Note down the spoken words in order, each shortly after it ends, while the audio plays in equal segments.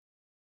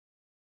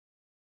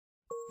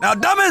Now,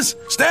 dummies,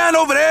 stand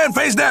over there and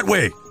face that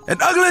way.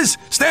 And uglies,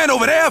 stand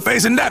over there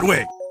facing that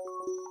way.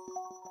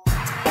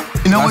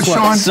 You know what,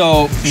 Sean?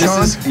 So,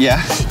 Sean,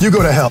 yeah. You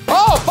go to hell.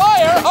 Oh,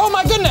 fire! Oh,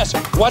 my goodness!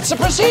 What's the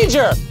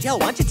procedure? Joe,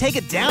 why don't you take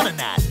it down a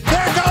notch?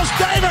 There goes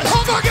Davis!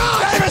 Oh, my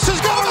God! Davis is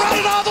going to run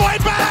it all the way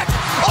back!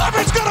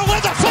 Auburn's going to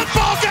win the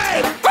football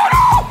game!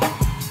 Oh,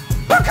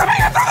 no! They're coming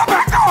in through the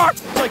back door!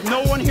 It's like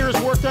no one here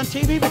has worked on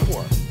TV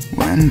before.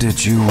 When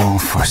did you all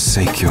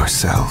forsake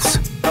yourselves?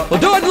 We'll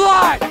do it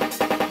live!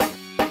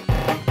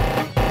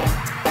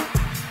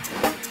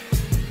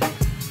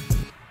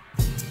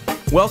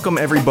 Welcome,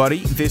 everybody.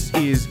 This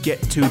is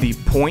Get to the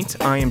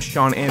Point. I am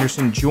Sean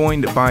Anderson,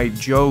 joined by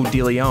Joe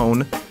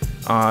DeLeon.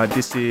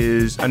 This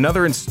is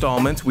another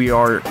installment. We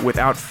are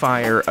without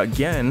fire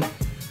again.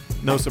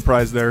 No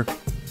surprise there.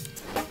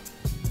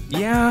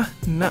 Yeah,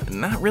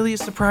 not really a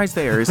surprise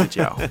there, is it,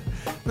 Joe?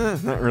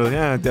 Not really.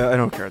 I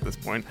don't care at this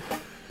point.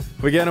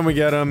 We get him.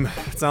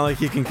 It's not like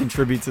he can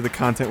contribute to the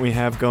content we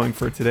have going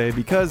for today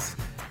because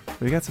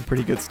we got some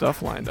pretty good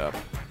stuff lined up.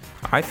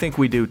 I think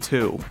we do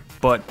too.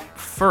 But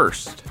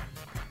first,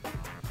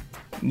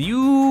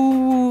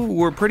 you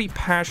were pretty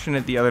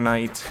passionate the other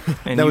night,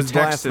 and That you was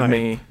texted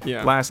me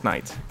last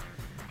night.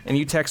 And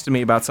you texted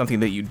me about something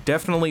that you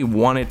definitely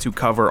wanted to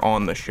cover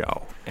on the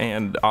show,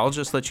 and I'll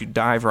just let you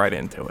dive right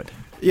into it.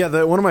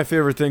 Yeah, one of my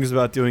favorite things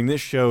about doing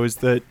this show is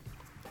that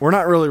we're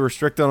not really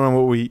restricted on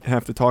what we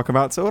have to talk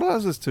about, so it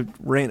allows us to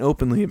rant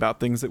openly about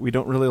things that we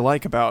don't really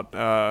like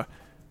about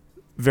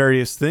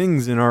various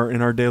things in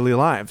our daily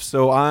lives.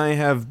 So I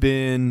have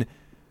been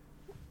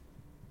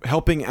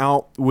helping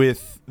out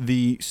with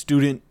the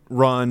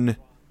student-run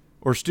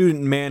or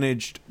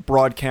student-managed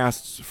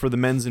broadcasts for the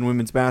men's and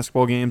women's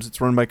basketball games. It's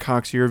run by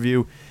Cox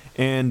Yearview,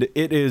 and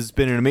it has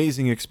been an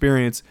amazing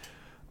experience.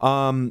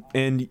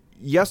 And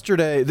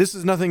yesterday, this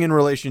is nothing in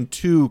relation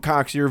to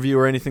Cox Yearview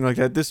or anything like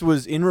that. This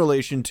was in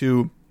relation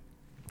to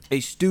a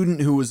student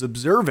who was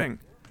observing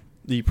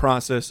the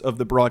process of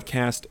the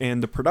broadcast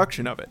and the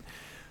production of it.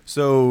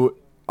 So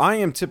I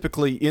am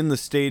typically in the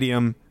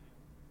stadium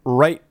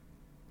right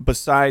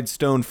beside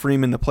Stone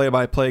Freeman, the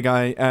play-by-play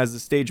guy, as the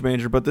stage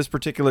manager. But this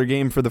particular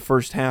game for the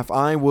first half,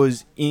 I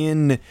was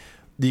in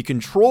the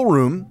control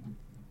room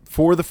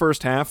for the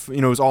first half. You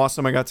know, it was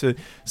awesome. I got to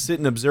sit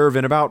and observe.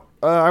 And about,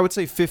 I would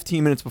say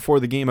 15 minutes before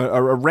the game,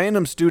 a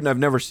random student I've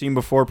never seen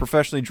before,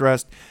 professionally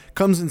dressed,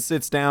 comes and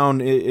sits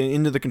down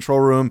into the control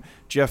room.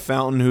 Jeff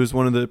Fountain, who's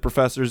one of the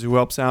professors who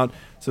helps out,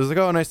 says, like,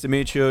 oh, nice to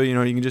meet you. You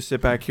know, you can just sit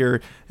back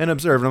here and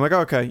observe. And I'm like,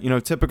 okay, you know,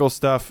 typical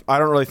stuff. I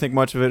don't really think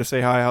much of it. I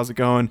say, hi, how's it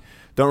going?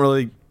 Don't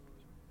really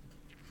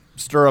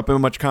stir up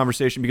much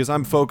conversation because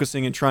I'm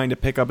focusing and trying to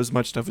pick up as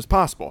much stuff as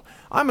possible.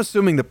 I'm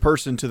assuming the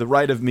person to the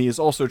right of me is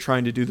also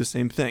trying to do the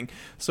same thing.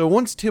 So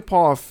once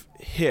tip-off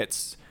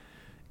hits,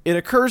 it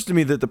occurs to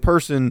me that the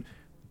person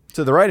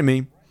to the right of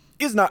me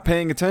is not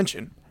paying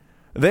attention.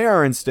 They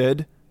are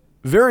instead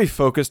very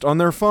focused on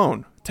their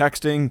phone,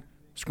 texting,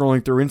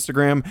 scrolling through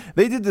Instagram.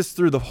 They did this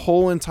through the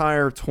whole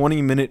entire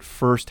 20-minute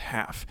first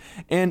half.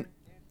 And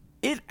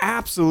it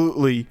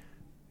absolutely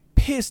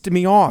pissed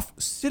me off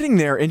sitting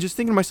there and just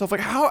thinking to myself, like,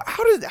 how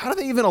do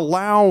they even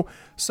allow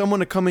someone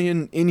to come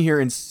in here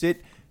and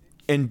sit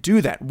and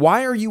do that?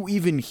 Why are you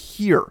even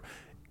here?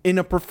 In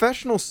a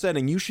professional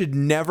setting, you should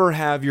never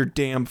have your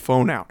damn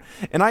phone out.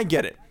 And I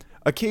get it.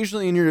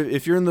 Occasionally,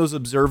 if you're in those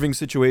observing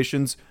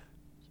situations,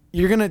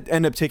 you're going to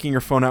end up taking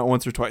your phone out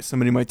once or twice.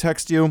 Somebody might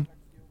text you.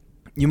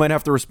 You might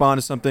have to respond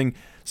to something.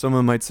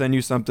 Someone might send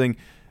you something.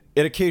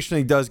 It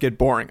occasionally does get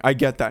boring. I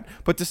get that.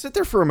 But to sit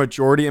there for a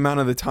majority amount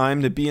of the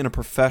time, to be in a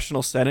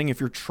professional setting, if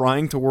you're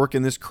trying to work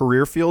in this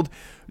career field,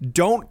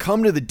 don't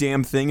come to the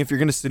damn thing if you're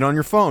going to sit on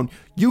your phone.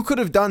 You could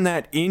have done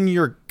that in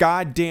your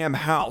goddamn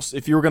house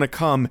if you were going to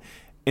come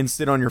and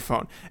sit on your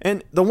phone.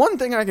 And the one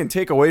thing I can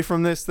take away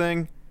from this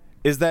thing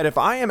is that if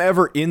I am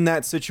ever in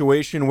that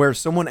situation where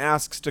someone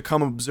asks to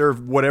come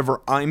observe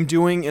whatever I'm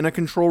doing in a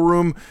control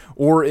room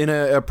or in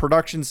a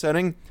production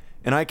setting,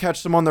 and I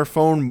catch them on their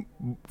phone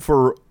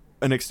for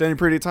an extended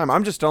period of time,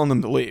 I'm just telling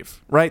them to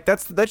leave, right?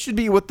 That should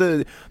be what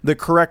the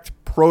correct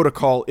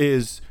protocol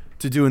is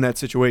to do in that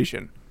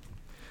situation.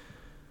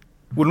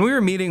 When we were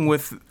meeting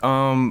with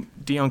Dion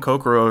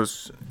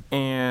Kokros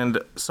and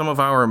some of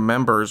our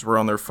members were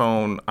on their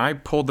phone, I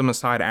pulled them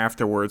aside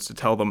afterwards to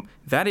tell them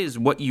that is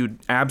what you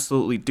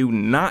absolutely do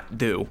not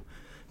do,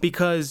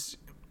 because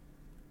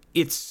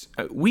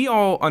we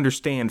all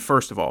understand,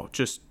 first of all,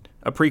 just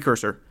a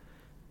precursor,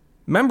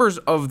 members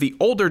of the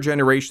older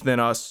generation than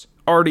us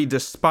already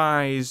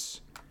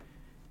despise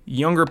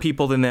younger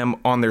people than them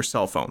on their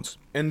cell phones.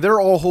 And they're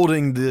all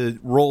holding the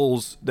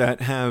roles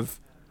that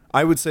have,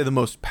 I would say, the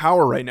most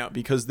power right now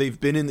because they've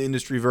been in the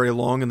industry very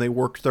long and they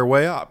worked their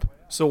way up.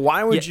 So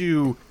why would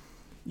you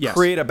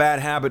create a bad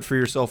habit for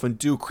yourself and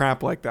do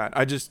crap like that?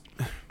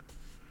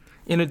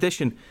 In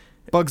addition,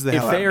 bugs the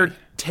hell out of me. If they're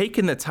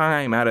taking the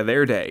time out of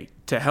their day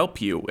to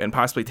help you and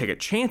possibly take a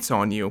chance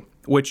on you,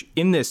 which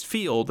in this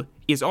field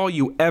is all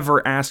you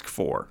ever ask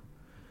for,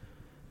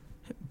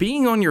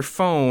 being on your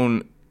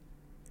phone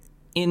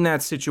in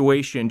that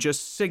situation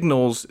just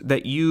signals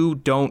that you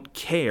don't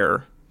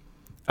care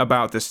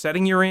about the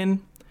setting you're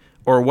in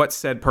or what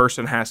said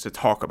person has to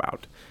talk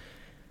about.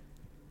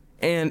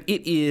 And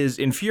it is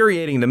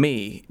infuriating to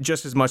me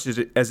just as much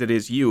as it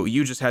is you.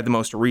 You just had the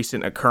most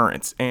recent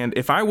occurrence. And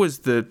if I was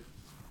the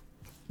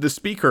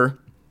speaker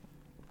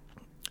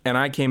and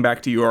I came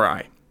back to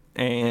URI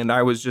and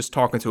I was just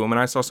talking to him and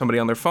I saw somebody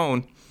on their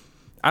phone,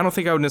 I don't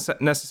think I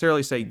would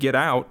necessarily say get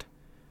out,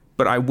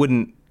 but I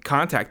wouldn't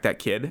contact that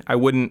kid. I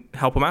wouldn't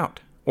help him out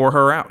or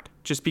her out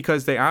just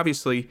because they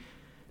obviously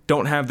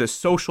don't have the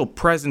social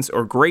presence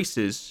or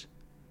graces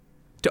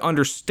to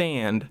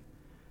understand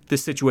the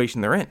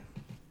situation they're in.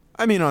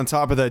 I mean, on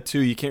top of that,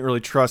 too, you can't really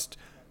trust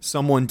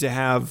someone to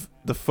have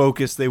the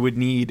focus they would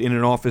need in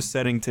an office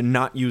setting to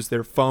not use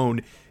their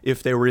phone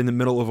if they were in the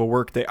middle of a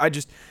workday.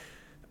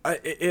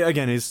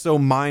 Again, it's so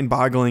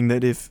mind-boggling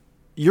that if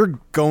you're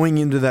going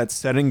into that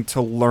setting to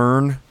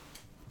learn,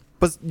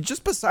 but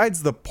just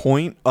besides the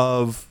point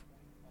of,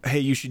 hey,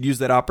 you should use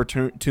that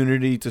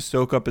opportunity to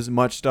soak up as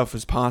much stuff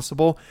as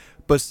possible,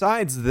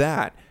 besides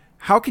that,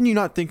 how can you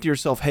not think to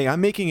yourself, hey,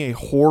 I'm making a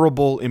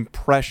horrible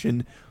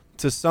impression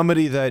to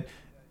somebody that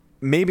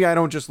maybe I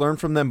don't just learn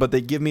from them, but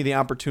they give me the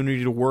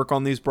opportunity to work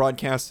on these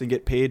broadcasts and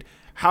get paid?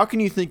 How can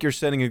you think you're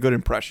setting a good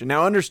impression?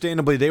 Now,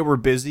 understandably, they were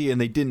busy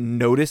and they didn't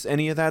notice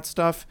any of that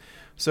stuff,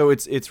 so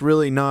it's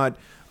really not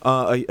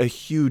a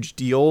huge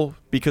deal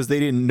because they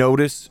didn't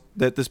notice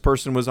that this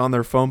person was on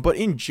their phone. But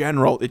in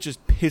general, it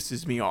just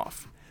pisses me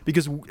off.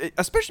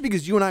 Especially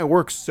because you and I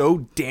work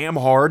so damn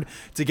hard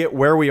to get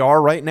where we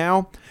are right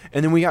now,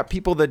 and then we got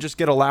people that just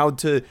get allowed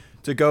to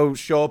go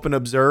show up and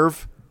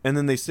observe, and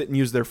then they sit and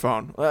use their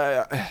phone.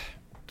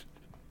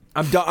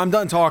 I'm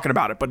done talking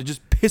about it, but it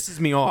just pisses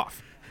me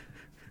off.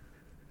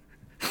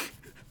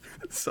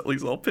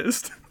 Sully's all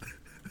pissed.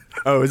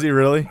 Oh, is he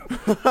really?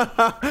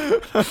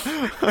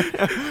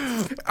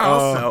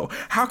 Also,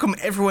 how come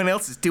everyone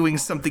else is doing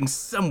something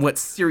somewhat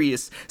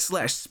serious /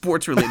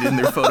 sports related in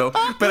their photo,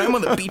 but I'm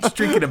on the beach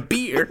drinking a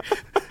beer?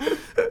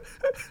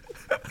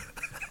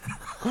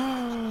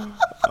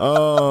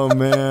 Oh,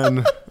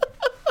 man.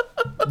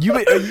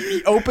 You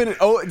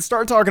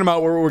start talking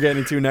about what we're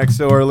getting to next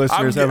so our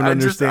listeners have an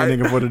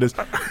understanding of what it is.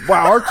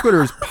 Wow, our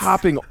Twitter is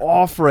popping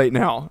off right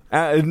now.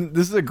 And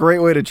this is a great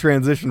way to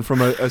transition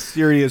from a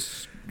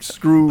serious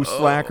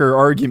slacker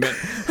argument.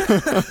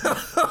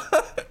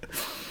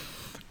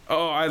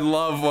 Oh, I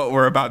love what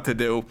we're about to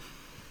do.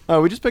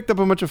 Oh, we just picked up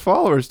a bunch of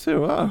followers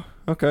too. Oh,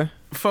 okay.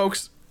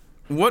 Folks,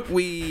 what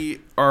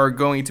we are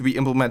going to be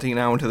implementing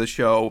now into the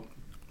show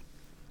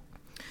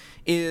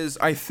is,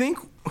 I think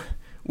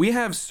we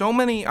have so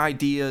many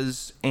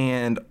ideas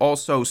and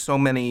also so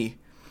many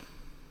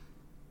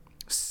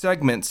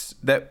segments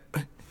that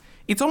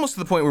it's almost to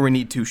the point where we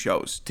need 2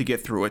 shows to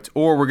get through it,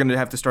 or we're going to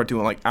have to start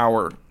doing like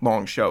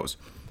hour-long shows.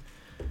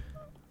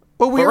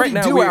 But we already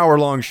do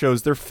hour-long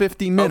shows. They're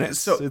 50 minutes.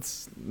 So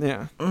it's,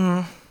 yeah.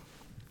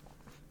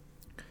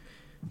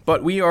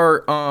 But we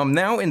are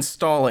now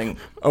installing...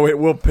 Oh, wait,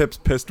 Will Pip's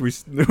pissed we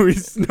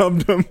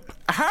snubbed him.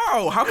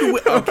 How? How can we...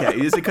 Okay,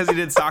 is it because he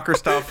did soccer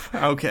stuff?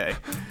 Okay.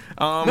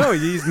 No,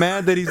 he's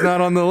mad that he's not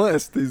on the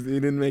list. He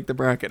didn't make the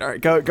bracket. All right,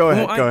 go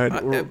ahead. Go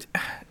ahead.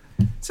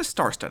 It's a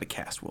star-studded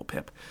cast, Will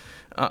Pip.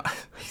 I'm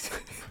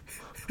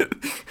going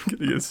to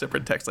get a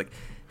separate text like,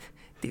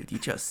 dude, you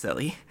chose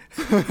Sully.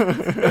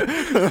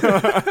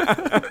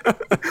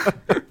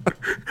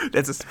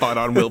 That's a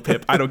spot-on Will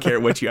Pip. I don't care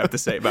what you have to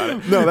say about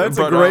it. No, that's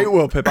a great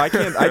Will Pip. I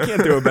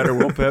can't do a better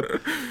Will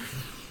Pip.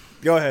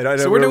 Go ahead.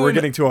 We're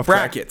getting too off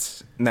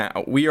brackets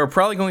now. We are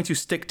probably going to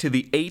stick to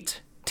the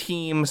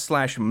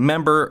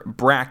 8-team/member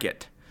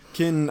bracket.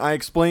 Can I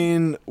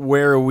explain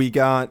where we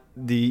got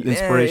the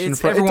inspiration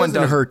from?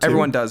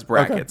 Everyone does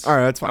brackets. Okay. All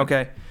right, that's fine.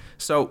 Okay.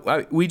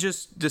 So we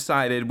just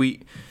decided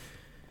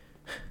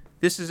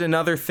this is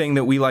another thing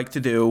that we like to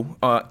do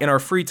in our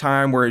free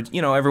time where,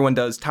 everyone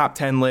does top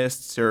 10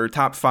 lists or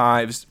top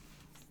 5s,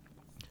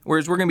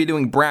 whereas we're going to be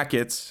doing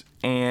brackets,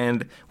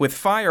 and with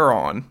Fire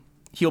on,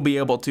 he'll be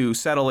able to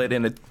settle it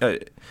in a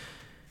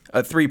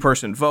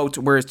 3-person vote,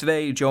 whereas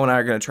today, Joe and I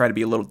are going to try to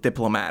be a little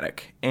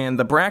diplomatic. And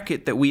the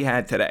bracket that we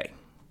had today,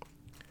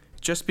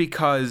 just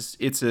because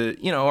it's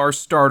our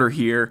starter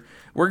here,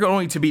 we're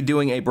going to be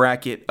doing a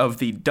bracket of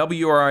the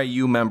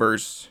WRIU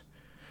members.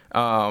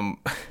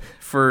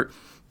 For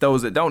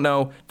those that don't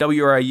know,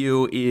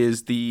 WRIU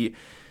is the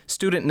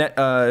student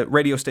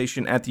radio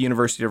station at the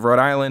University of Rhode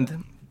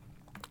Island.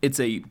 It's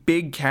a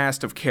big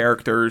cast of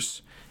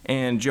characters,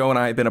 and Joe and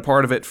I have been a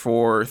part of it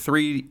for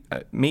 3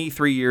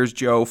 years,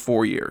 Joe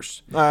 4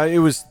 years. It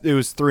was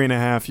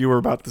 3.5. You were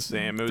about the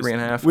same. It was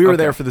 3.5. We were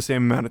there for the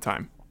same amount of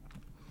time.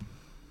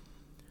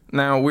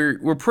 Now,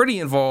 we're pretty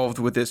involved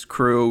with this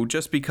crew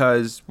just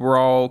because we're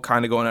all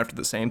kind of going after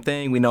the same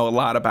thing. We know a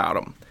lot about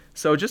them.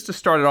 So just to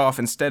start it off,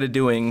 instead of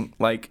doing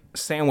like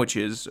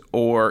sandwiches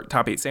or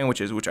top 8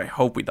 sandwiches, which I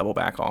hope we double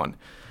back on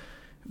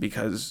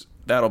because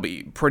that'll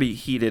be pretty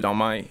heated on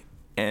my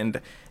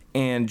end,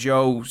 and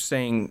Joe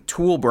saying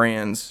tool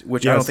brands,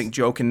 which I don't think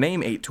Joe can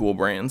name 8 tool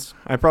brands.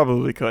 I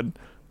probably could.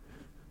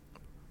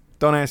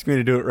 Don't ask me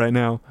to do it right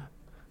now.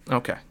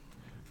 Okay.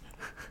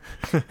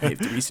 I have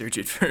to research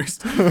it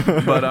first.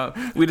 But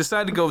we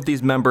decided to go with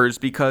these members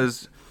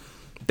because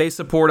they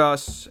support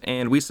us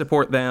and we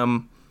support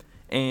them.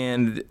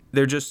 And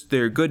they're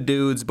good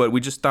dudes, but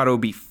we just thought it would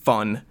be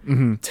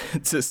fun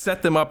to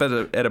set them up at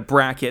a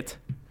bracket.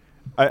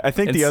 I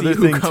think and the other see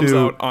who thing comes too,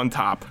 out on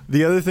top.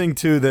 The other thing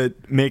too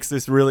that makes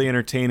this really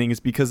entertaining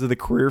is because of the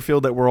career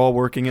field that we're all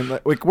working in.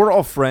 Like, we're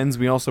all friends,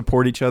 we all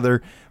support each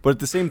other, but at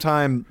the same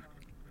time,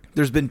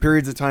 there's been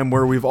periods of time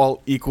where we've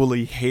all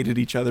equally hated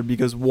each other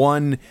because,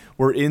 one,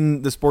 we're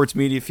in the sports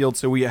media field,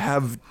 so we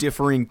have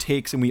differing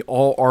takes and we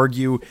all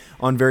argue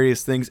on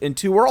various things, and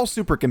two, we're all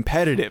super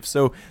competitive,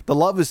 so the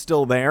love is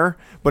still there,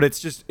 but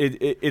it's just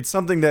it's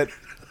something that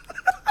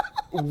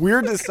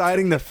we're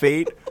deciding the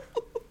fate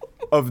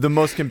of the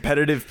most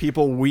competitive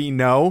people we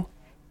know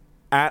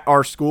at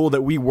our school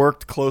that we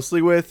worked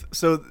closely with.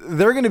 So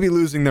they're going to be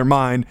losing their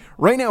mind.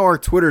 Right now our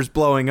Twitter's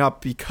blowing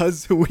up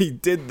because we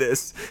did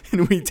this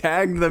and we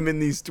tagged them in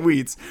these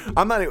tweets.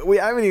 I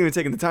haven't even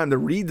taken the time to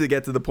read to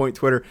get to the point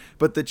Twitter,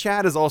 but the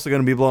chat is also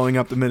going to be blowing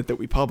up the minute that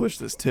we publish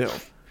this too.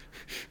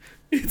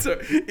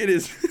 It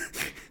is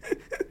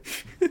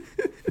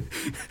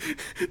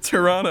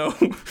Toronto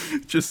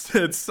just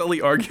said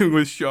Sully arguing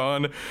with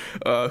Sean,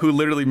 who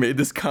literally made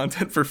this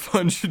content for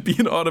fun, should be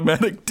an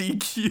automatic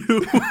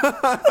DQ.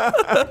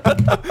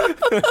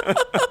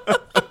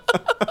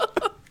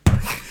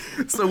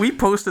 So we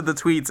posted the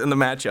tweets and the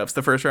matchups,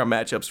 the first round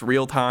matchups,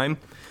 real time,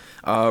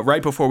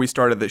 right before we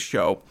started this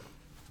show.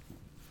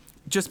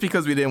 Just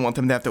because we didn't want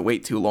them to have to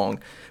wait too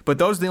long. But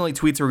those are the only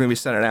tweets we're going to be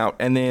sending out.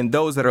 And then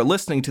those that are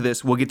listening to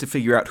this will get to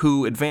figure out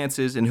who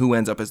advances and who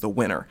ends up as the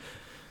winner.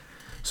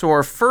 So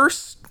our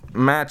first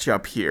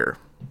matchup here,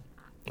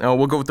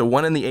 we'll go with the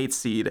 1 and the 8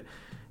 seed.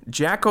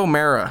 Jack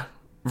O'Mara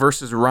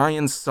versus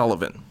Ryan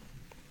Sullivan.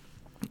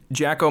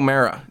 Jack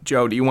O'Mara.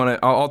 Joe, do you want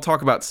to... I'll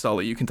talk about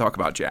Sully. You can talk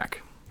about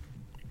Jack.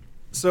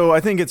 So I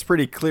think it's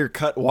pretty clear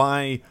cut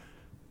why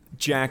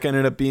Jack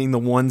ended up being the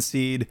 1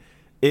 seed.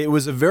 It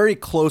was a very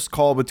close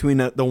call between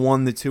the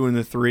 1, the 2, and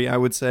the 3, I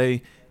would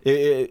say.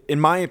 In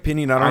my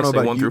opinion, I don't know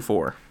about 1 you. through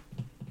 4.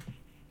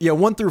 Yeah,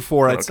 1 through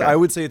 4. Okay. I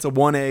would say it's a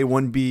 1A,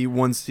 1B,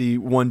 1C,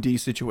 1D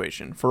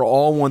situation for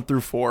all 1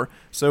 through 4.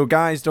 So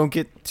guys, don't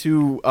get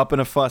too up in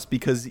a fuss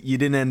because you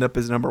didn't end up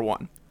as number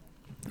 1.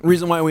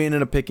 Reason why we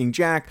ended up picking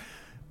Jack,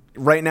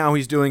 right now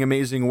he's doing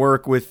amazing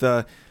work with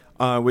a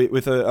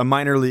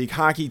minor league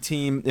hockey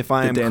team, if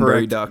I am correct. The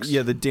Danbury Ducks.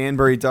 Yeah, the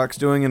Danbury Ducks,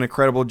 doing an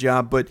incredible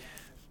job. But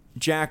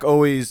Jack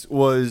always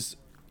was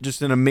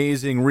just an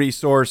amazing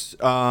resource,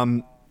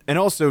 and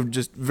also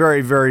just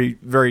very, very,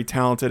 very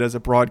talented as a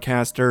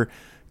broadcaster.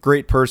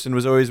 Great person,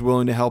 was always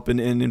willing to help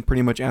and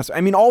pretty much ask.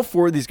 I mean, all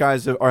 4 of these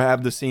guys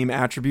have the same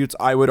attributes,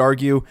 I would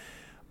argue.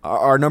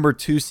 Our number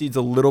 2 seed's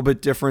a little bit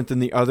different than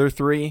the other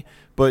 3,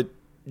 but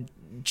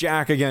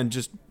Jack, again,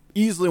 just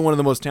easily one of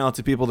the most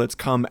talented people that's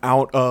come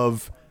out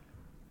of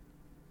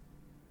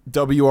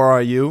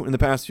WRIU in the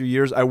past few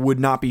years. I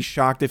would not be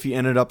shocked if he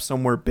ended up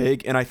somewhere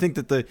big. And I think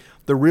that the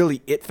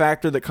really it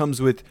factor that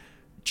comes with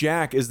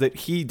Jack is that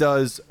he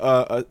does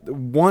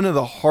one of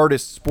the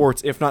hardest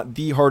sports, if not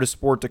the hardest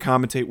sport to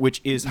commentate,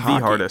 which is hockey.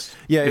 The hardest.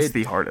 Yeah, it's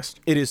the hardest.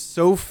 It is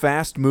so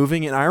fast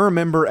moving. And I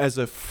remember as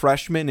a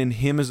freshman and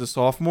him as a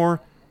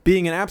sophomore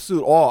being an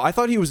absolute awe. I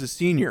thought he was a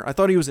senior. I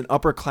thought he was an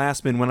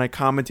upperclassman when I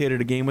commentated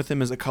a game with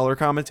him as a color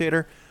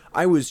commentator.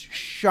 I was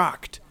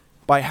shocked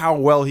by how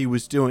well he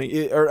was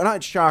doing. Or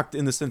not shocked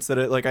in the sense that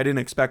I didn't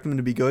expect him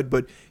to be good,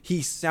 but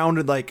he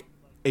sounded like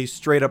a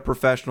straight up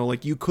professional.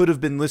 Like you could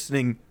have been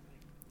listening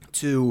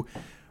to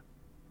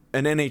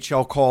an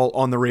NHL call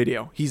on the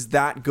radio. He's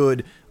that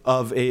good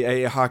of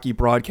a hockey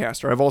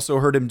broadcaster. I've also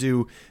heard him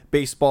do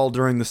baseball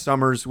during the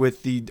summers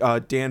with the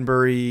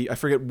Danbury, I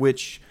forget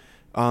which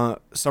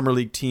summer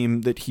league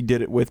team that he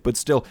did it with, but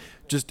still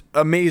just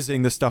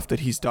amazing the stuff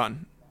that he's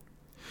done.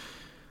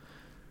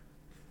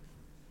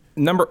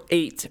 Number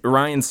 8,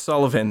 Ryan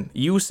Sullivan.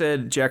 You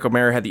said Jack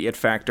O'Mara had the it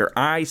factor.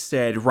 I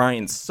said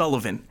Ryan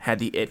Sullivan had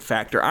the it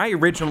factor. I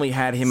originally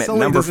had him at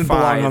number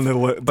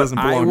 5. Doesn't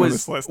belong on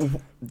this list.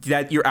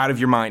 That you're out of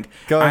your mind.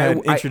 Go ahead,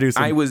 introduce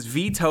him. I was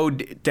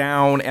vetoed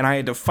down, and I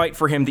had to fight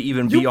for him to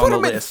even be on the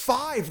list. You put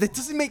him at 5. That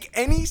doesn't make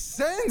any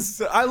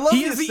sense. I love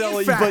he is the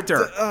it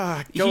factor.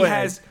 Go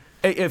ahead.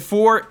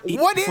 For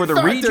what the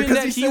factor? region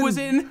that he was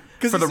in.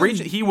 For the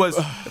region, he was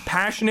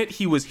passionate,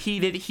 he was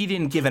heated, he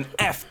didn't give an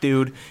F,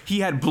 dude. He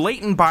had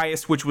blatant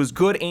bias, which was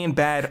good and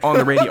bad on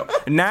the radio.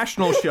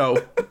 National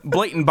show,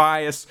 blatant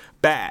bias,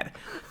 bad.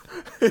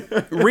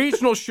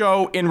 Regional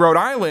show in Rhode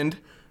Island,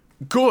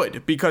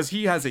 good, because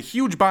he has a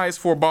huge bias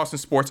for Boston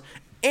sports.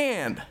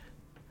 And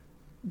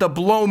the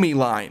Blow Me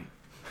line,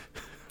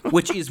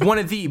 which is one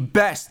of the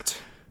best,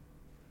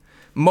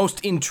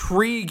 most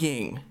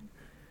intriguing...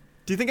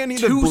 Do you think I need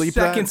to 2 bleep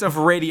seconds that? of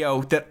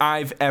radio that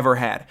I've ever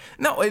had?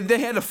 No, they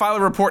had to file a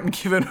report and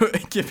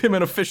give him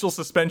an official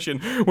suspension,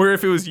 where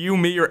if it was you,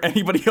 me, or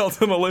anybody else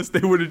on the list,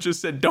 they would have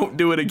just said, don't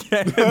do it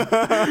again.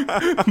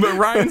 But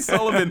Ryan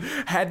Sullivan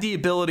had the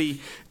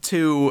ability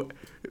to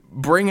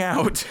bring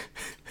out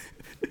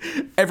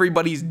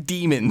everybody's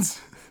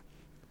demons.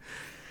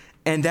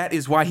 And that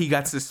is why he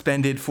got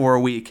suspended for a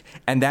week.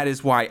 And that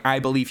is why I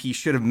believe he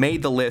should have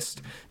made the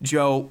list.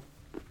 Joe,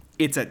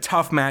 it's a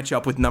tough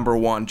matchup with number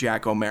 1,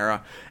 Jack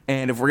O'Mara.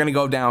 And if we're going to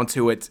go down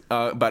to it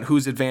about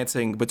who's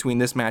advancing between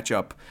this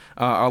matchup,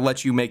 I'll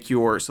let you make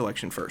your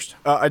selection first.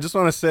 I just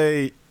want to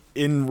say,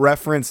 in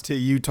reference to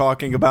you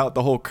talking about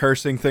the whole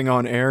cursing thing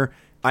on air,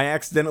 I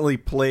accidentally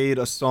played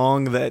a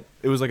song that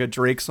it was like a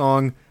Drake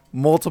song,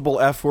 multiple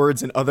F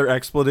words and other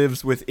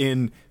expletives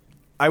within,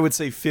 I would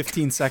say,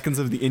 15 seconds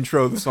of the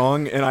intro of the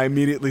song, and I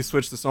immediately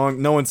switched the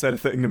song. No one said a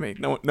thing to me.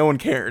 No one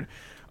cared.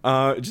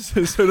 Just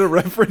to sort of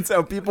reference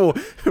how people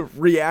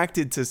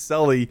reacted to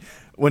Sully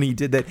when he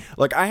did that.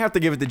 Like, I have to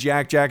give it to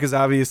Jack. Jack is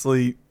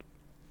obviously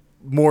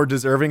more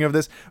deserving of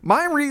this.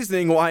 My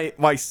reasoning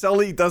why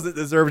Sully doesn't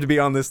deserve to be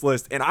on this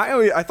list, and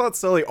I thought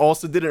Sully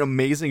also did an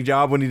amazing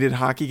job when he did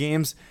Hockey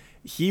Games.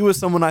 He was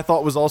someone I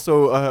thought was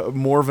also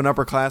more of an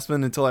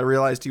upperclassman until I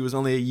realized he was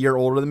only a year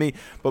older than me.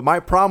 But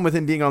my problem with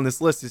him being on this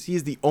list is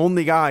he's the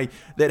only guy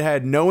that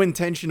had no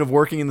intention of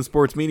working in the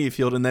sports media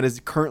field, and that is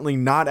currently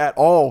not at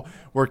all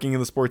working in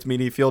the sports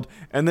media field.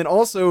 And then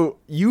also,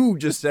 you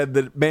just said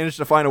that managed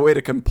to find a way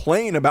to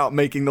complain about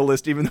making the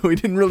list, even though he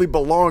didn't really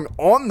belong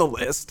on the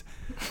list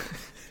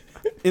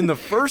in the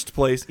first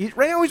place.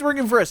 Right now he's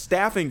working for a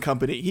staffing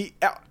company.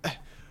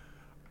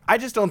 I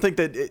just don't think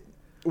that...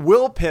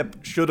 Will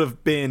Pip should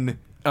have been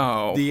the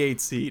 8th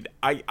seed.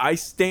 I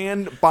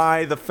stand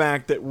by the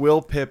fact that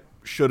Will Pip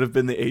should have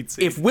been the 8th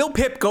seed. If Will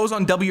Pip goes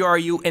on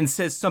WRU and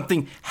says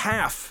something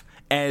half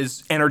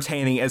as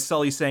entertaining as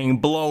Sully saying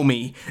 "blow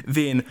me,"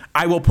 then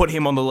I will put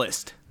him on the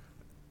list.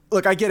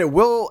 Look, I get it.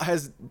 Will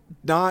has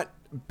not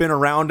been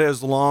around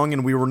as long,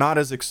 and we were not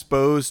as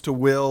exposed to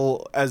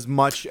Will as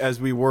much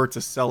as we were to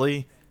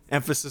Sully.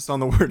 Emphasis on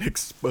the word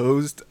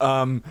exposed.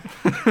 But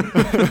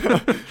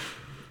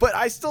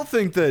I still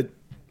think that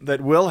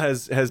Will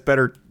has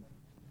better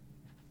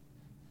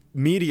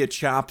media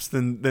chops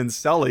than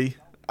Sully.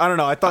 I don't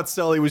know. I thought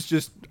Sully was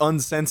just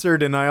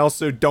uncensored, and I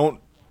also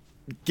don't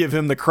give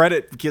him the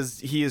credit because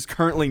he is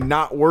currently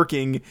not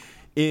working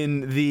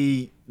in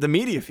the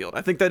media field.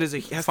 I think that has to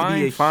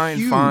be a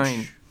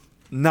huge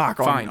knock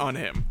on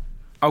him.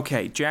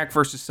 Okay, Jack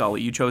versus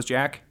Sully. You chose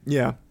Jack?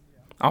 Yeah.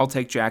 I'll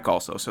take Jack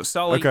also. So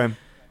Sully... Okay.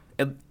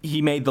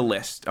 He made the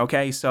list,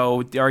 okay?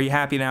 So are you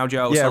happy now,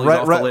 Joe? Yeah, Sully's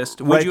off the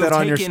list. Write that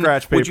on your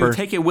scratch paper. Would you have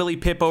taken Willie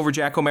Pip over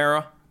Jack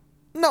O'Mara?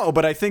 No,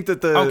 but I think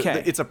that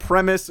it's a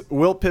premise.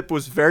 Will Pip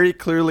was very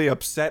clearly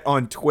upset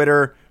on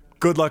Twitter.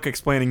 Good luck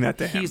explaining that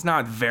to him. He's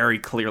not very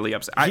clearly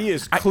upset. He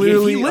is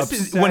clearly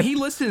upset. When he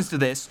listens to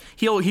this,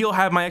 he'll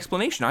have my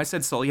explanation. I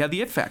said Sully had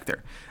the it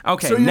factor.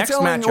 Okay, so next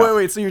matchup.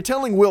 Wait. So you're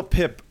telling Will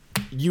Pip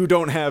you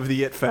don't have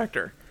the it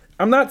factor?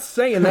 I'm not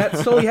saying that.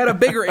 Sully had a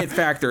bigger it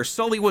factor.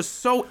 Sully was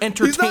so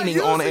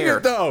entertaining on air. He's not using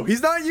it, though.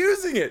 He's not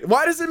using it.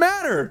 Why does it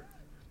matter?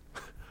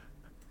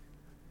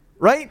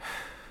 Right?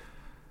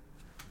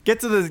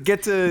 Get to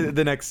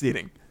the next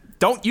seating.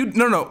 Don't you?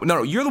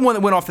 No. You're the one that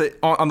went off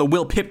on the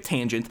Will Pip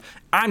tangent.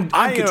 I'm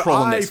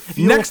controlling this.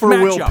 Next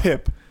matchup. Will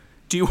Pip.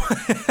 Do you?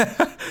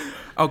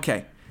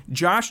 Okay.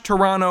 Josh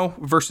Toronto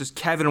versus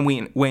Kevin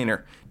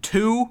Wayner.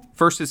 2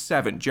 versus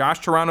 7. Josh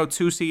Toronto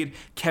 2 seed.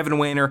 Kevin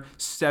Wayner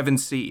 7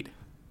 seed.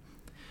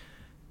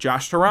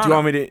 Josh Toronto.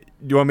 Do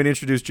you want me to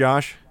introduce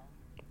Josh?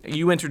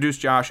 You introduce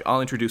Josh. I'll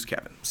introduce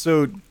Kevin.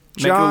 So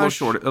Make it a little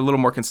shorter, a little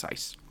more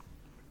concise.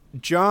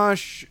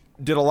 Josh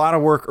did a lot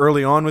of work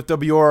early on with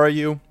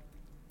WRU,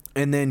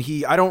 and then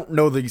I don't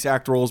know the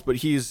exact roles, but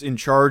he's in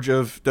charge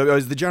of,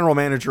 he's the general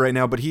manager right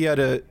now, but he had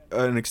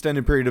an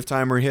extended period of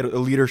time where he had a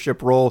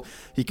leadership role.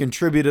 He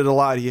contributed a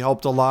lot. He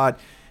helped a lot,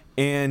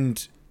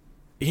 and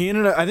he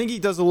ended up, I think he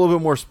does a little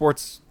bit more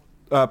sports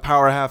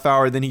power half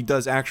hour than he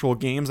does actual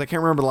games. I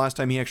can't remember the last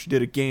time he actually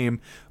did a game,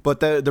 but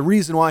the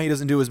reason why he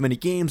doesn't do as many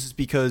games is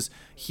because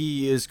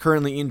he is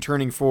currently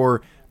interning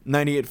for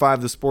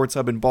 98.5 The Sports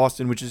Hub in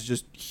Boston, which is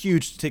just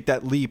huge to take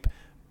that leap,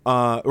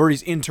 or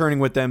he's interning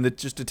with them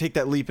just to take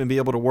that leap and be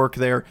able to work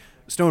there.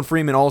 Stone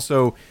Freeman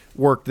also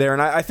worked there,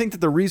 and I think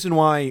that the reason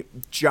why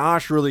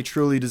Josh really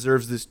truly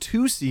deserves this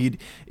 2 seed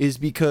is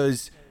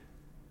because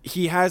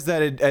he has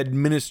that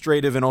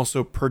administrative and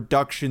also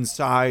production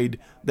side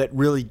that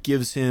really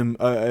gives him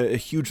a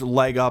huge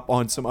leg up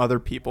on some other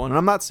people. And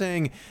I'm not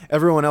saying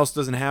everyone else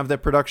doesn't have that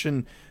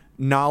production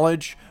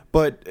knowledge,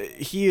 but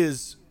he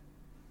is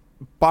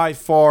by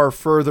far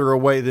further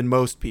away than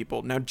most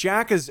people. Now,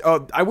 Jack is...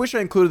 I wish I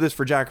included this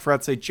for Jack. I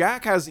forgot to say,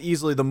 Jack has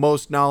easily the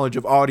most knowledge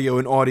of audio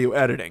and audio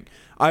editing.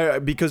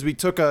 Because we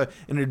took an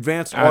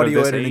advanced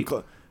audio editing...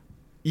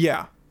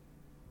 Yeah.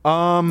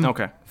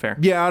 Okay, fair.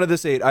 Yeah, out of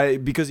this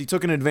 8, because he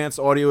took an advanced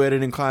audio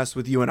editing class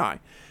with you and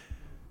I.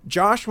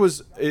 Josh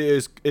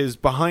is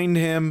behind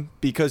him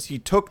because he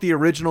took the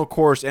original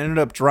course, ended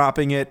up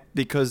dropping it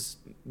because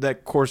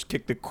that course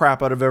kicked the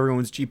crap out of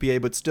everyone's GPA,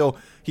 but still,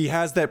 he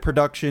has that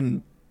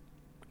production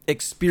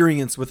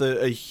experience with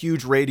a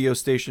huge radio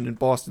station in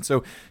Boston.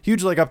 So,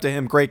 huge leg up to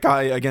him. Great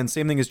guy. Again,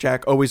 same thing as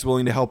Jack, always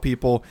willing to help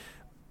people.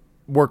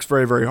 Works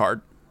very, very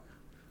hard.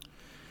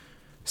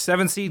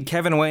 7 seed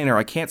Kevin Wayner.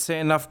 I can't say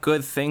enough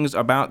good things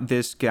about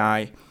this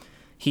guy.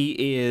 He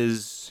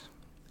is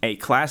a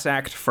class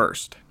act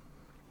first.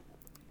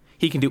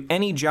 He can do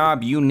any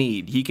job you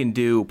need. He can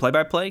do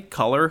play-by-play,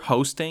 color,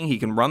 hosting. He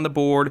can run the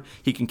board.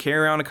 He can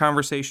carry on a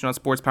conversation on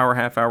Sports Power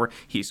Half Hour.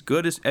 He's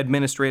good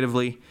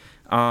administratively.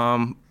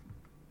 And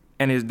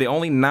the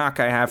only knock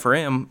I have for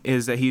him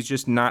is that he's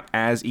just not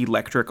as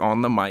electric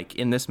on the mic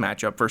in this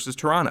matchup versus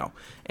Toronto.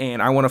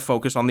 And I want to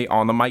focus on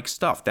the mic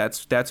stuff.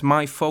 That's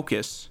my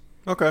focus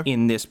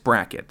in this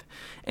bracket.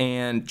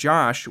 And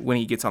Josh, when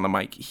he gets on the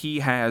mic,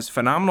 he has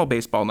phenomenal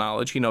baseball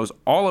knowledge. He knows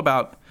all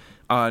about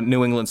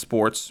New England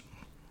sports.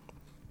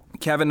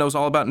 Kevin knows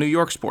all about New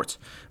York sports,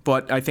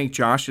 but I think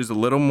Josh is a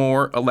little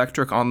more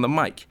electric on the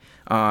mic.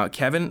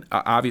 Kevin,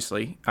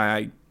 obviously,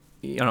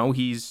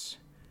 he's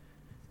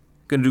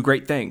going to do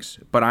great things,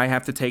 but I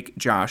have to take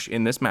Josh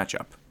in this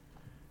matchup.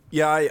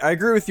 Yeah, I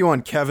agree with you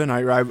on Kevin.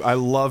 I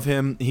love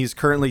him. He's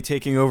currently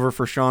taking over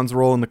for Sean's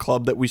role in the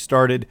club that we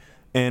started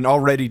and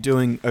already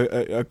doing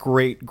a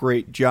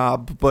great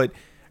job. But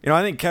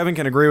I think Kevin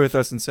can agree with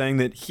us in saying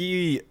that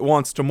he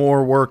wants to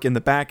more work in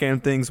the back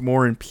end things,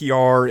 more in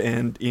PR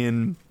and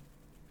in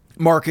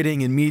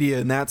marketing and media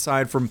and that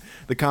side from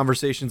the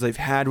conversations I've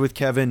had with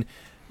Kevin.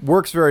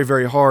 Works very,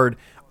 very hard.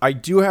 I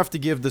do have to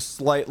give the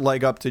slight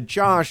leg up to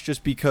Josh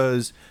just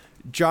because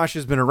Josh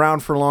has been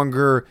around for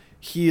longer.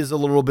 He is a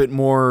little bit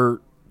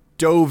more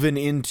doven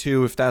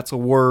into, if that's a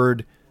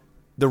word,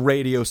 the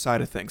radio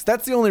side of things.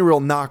 That's the only real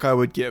knock I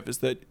would give, is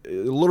that a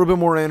little bit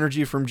more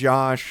energy from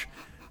Josh,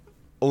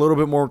 a little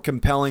bit more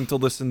compelling to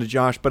listen to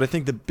Josh. But I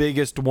think the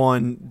biggest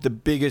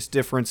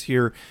difference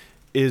here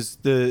is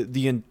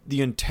the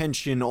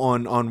intention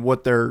on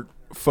what they're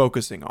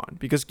focusing on,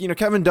 because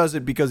Kevin does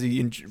it because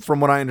from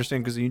what I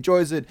understand, because he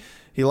enjoys it.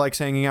 He likes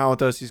hanging out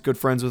with us. He's good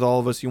friends with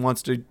all of us. He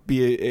wants to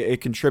be a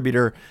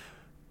contributor,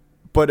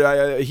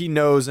 but he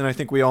knows, and I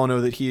think we all know,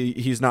 that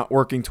he's not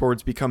working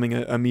towards becoming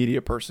a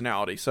media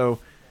personality. So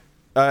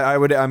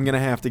I'm gonna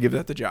have to give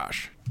that to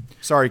Josh.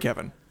 Sorry,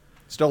 Kevin.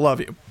 Still love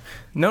you.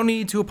 No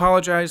need to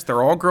apologize.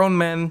 They're all grown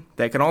men.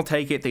 They can all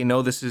take it. They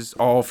know this is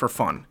all for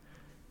fun.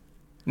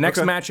 Next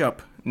matchup,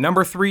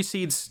 number 3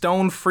 seed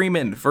Stone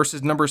Freeman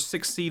versus number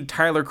 6 seed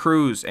Tyler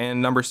Cruz.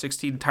 And number 6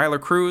 seed Tyler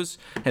Cruz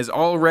has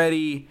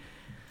already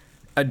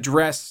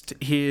addressed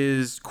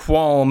his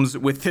qualms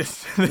with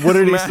this What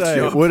did he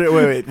matchup. say?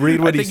 Wait, read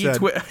what he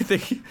said. I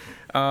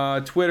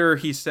think Twitter,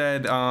 he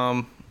said,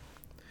 let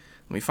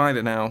me find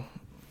it now.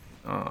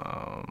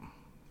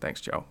 Thanks,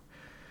 Joe.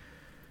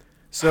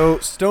 So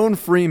Stone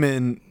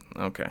Freeman,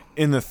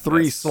 in the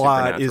 3 That's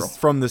slot, supernatural. is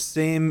from the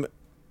same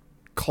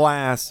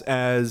class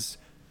as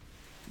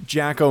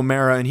Jack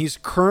O'Mara, and he's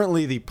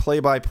currently the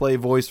play-by-play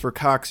voice for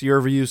Cox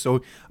Yearview.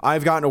 So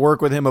I've gotten to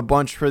work with him a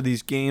bunch for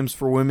these games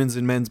for women's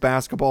and men's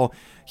basketball.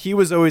 He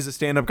was always a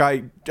stand-up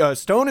guy.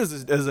 Stone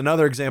is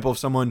another example of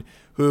someone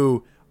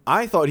who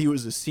I thought he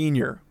was a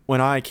senior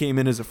when I came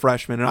in as a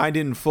freshman, and I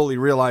didn't fully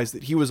realize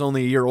that he was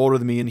only a year older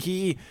than me, and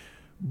he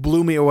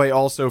blew me away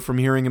also from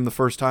hearing him the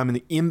first time, and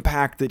the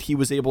impact that he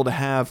was able to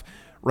have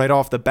right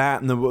off the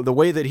bat, and the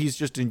way that he's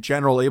just in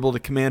general able to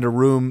command a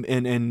room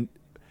and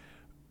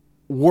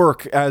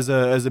work as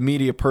a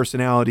media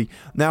personality.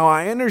 Now,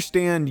 I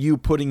understand you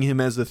putting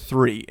him as a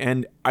 3,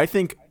 and I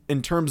think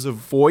in terms of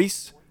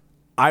voice,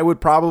 I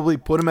would probably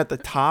put him at the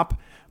top,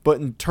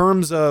 but in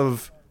terms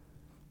of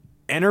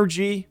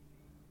energy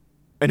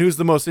and who's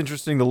the most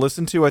interesting to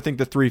listen to, I think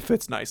the 3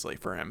 fits nicely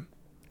for him,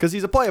 because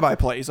he's a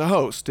play-by-play, he's a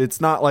host. It's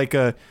not like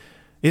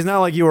he's not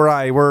like you or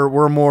I.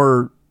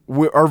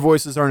 Our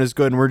voices aren't as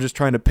good, and we're just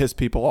trying to piss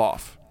people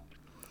off.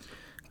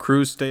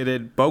 Cruz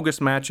stated, bogus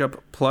matchup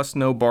plus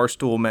no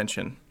Barstool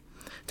mention.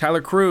 Tyler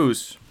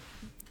Cruz,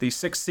 the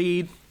 6th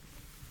seed.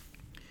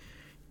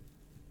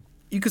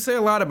 You could say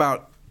a lot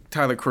about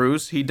Tyler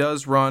Cruz. He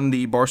does run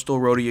the Barstool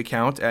Roadie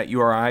account at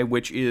URI,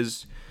 which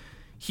is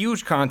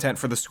huge content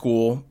for the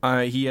school.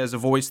 He has a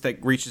voice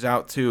that reaches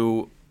out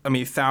to,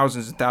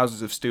 thousands and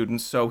thousands of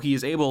students, so he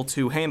is able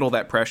to handle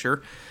that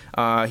pressure.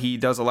 He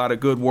does a lot of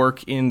good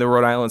work in the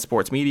Rhode Island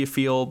sports media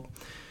field.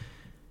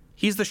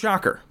 He's the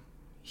shocker.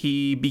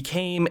 He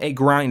became a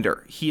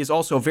grinder. He is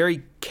also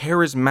very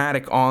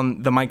charismatic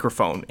on the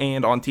microphone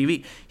and on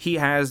TV. He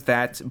has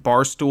that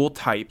Barstool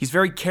type. He's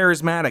very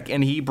charismatic,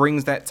 and he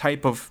brings that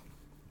type of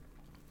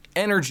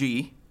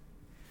energy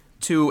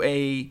to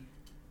a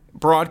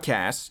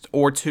broadcast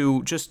or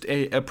to just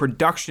a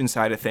production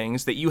side of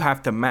things that you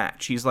have to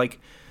match. He's like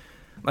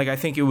I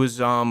think it was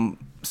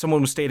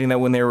someone was stating that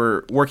when they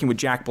were working with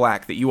Jack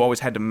Black, that you always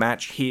had to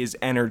match his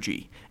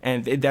energy.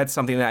 And that's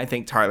something that I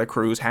think Tyler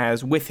Cruz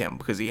has with him,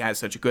 because he has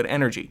such a good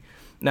energy.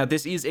 Now,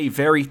 this is a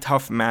very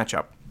tough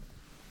matchup,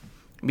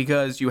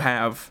 because you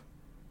have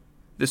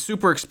the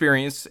super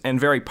experienced and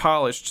very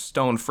polished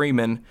Stone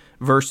Freeman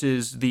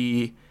versus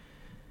the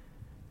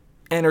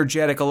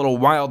energetic, a little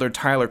wilder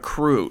Tyler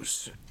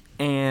Cruz.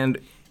 And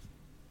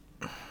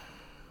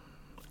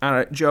all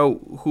right,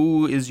 Joe,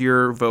 who is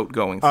your vote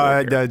going for?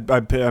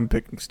 I'm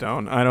picking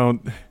Stone. I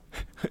don't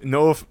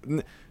know if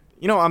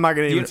You know, I'm not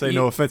going to even say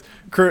no offense.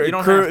 you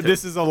don't have to.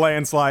 This is a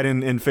landslide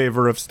in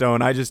favor of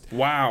Stone.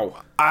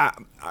 Wow.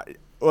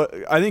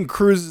 I think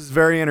Cruz is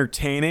very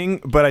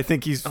entertaining, but I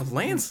think he's A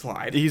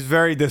landslide? He's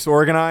very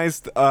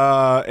disorganized,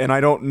 and I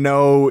don't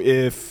know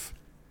if.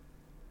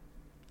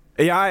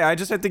 Yeah, I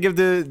just have to give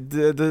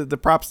the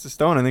props to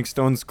Stone. I think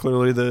Stone's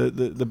clearly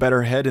the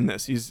better head in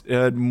this. He's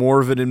had more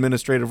of an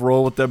administrative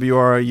role with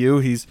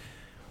WRIU. He's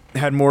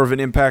had more of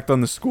an impact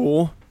on the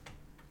school.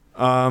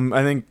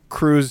 I think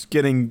Cruz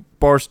getting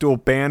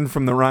Barstool banned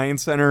from the Ryan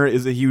Center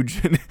is a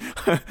huge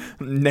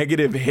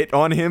negative hit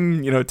on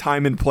him. You know,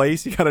 time and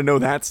place. You got to know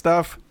that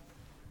stuff.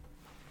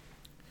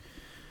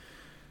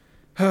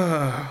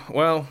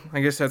 Well,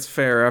 I guess that's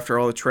fair after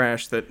all the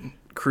trash that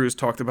Cruz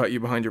talked about you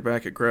behind your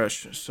back at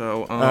Gresh.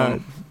 So,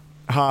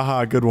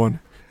 Good one.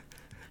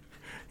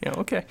 yeah,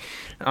 okay.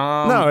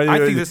 I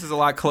think this is a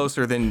lot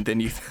closer than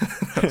you.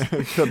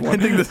 Good one.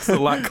 I think this is a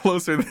lot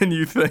closer than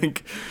you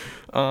think.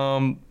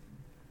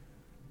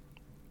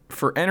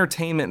 For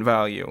entertainment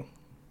value,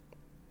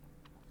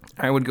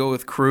 I would go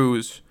with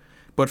Cruz,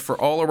 but for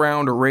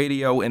all-around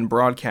radio and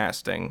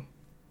broadcasting,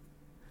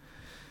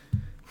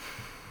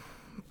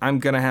 I'm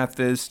going to have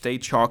to stay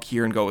chalk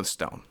here and go with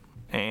Stone.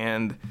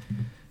 And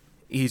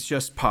he's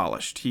just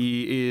polished.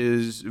 He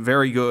is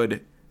very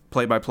good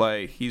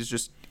play-by-play.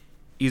 He's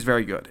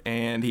very good.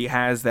 And he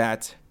has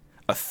that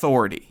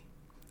authority.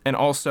 And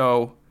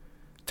also,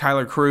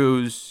 Tyler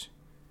Cruz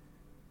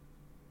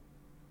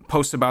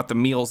posts about the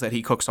meals that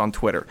he cooks on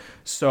Twitter.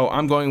 So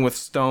I'm going with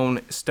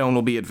Stone. Stone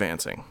will be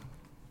advancing.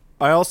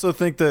 I also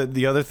think that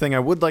the other thing I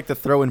would like to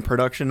throw in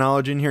production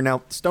knowledge in here.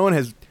 Now,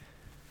 Stone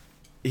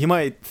he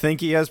might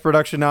think he has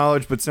production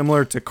knowledge, but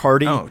similar to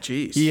Cardi,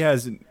 he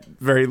has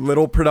very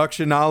little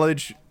production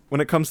knowledge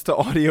when it comes to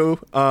audio.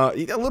 A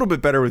little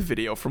bit better with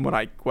video from what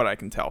I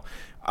can tell.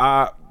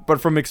 But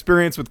from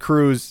experience with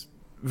Cruz,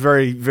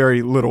 very,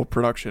 very little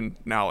production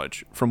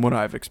knowledge from what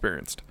I've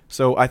experienced.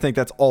 So I think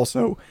that's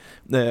also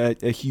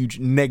a huge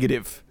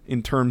negative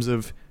in terms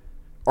of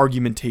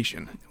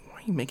argumentation. Why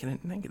are you making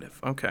it negative?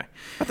 Okay.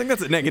 I think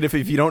that's a negative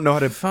if you don't know how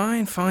to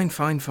Fine.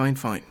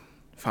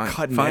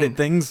 cut and edit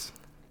things.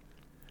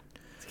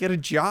 To get a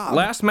job.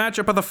 Last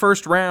matchup of the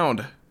first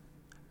round.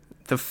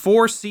 The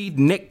 4-seed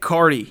Nick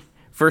Cardy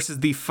versus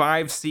the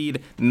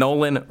 5-seed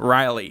Nolan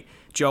Riley.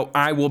 Joe,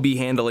 I will be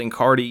handling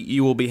Cardy.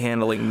 You will be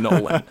handling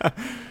Nolan.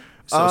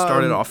 So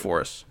start it off for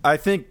us. I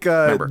think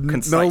remember,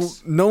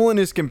 concise. Nolan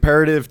is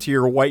comparative to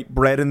your white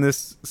bread in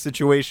this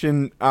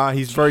situation.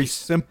 He's very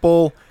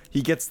simple.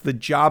 He gets the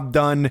job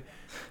done,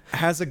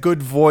 has a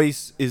good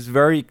voice, is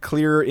very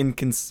clear and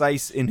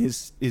concise in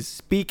his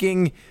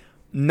speaking,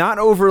 not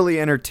overly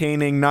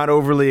entertaining, not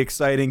overly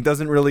exciting,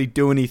 doesn't really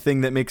do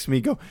anything that makes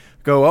me go,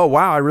 oh,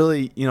 wow,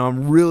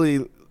 I'm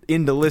really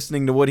into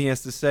listening to what he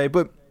has to say,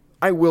 but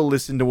I will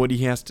listen to what he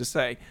has to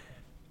say.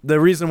 The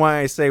reason why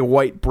I say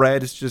white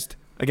bread is just,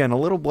 again, a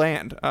little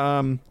bland.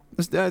 I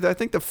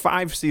think the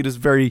 5 seed is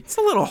very It's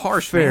a little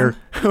harsh, fair.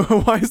 man.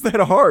 Why is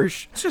that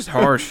harsh? It's just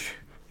harsh.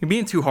 You're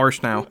being too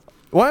harsh now.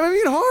 Why am I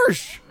being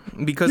harsh?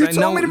 Because You I told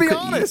know me to be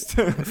honest.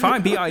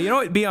 Fine, you know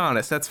what? Be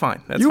honest. That's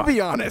fine. That's You fine.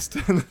 be honest.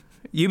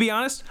 You be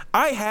honest?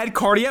 I had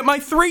Cardy at my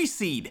 3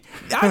 seed.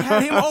 I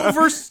had him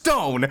over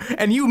Stone,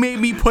 and you made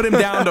me put him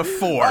down to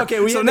 4.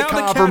 Okay, we so had now to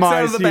the cat's out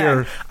compromise of the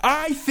here. bag.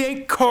 I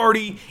think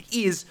Cardy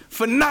is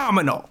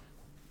phenomenal.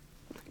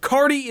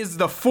 Cardy is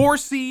the 4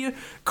 seed.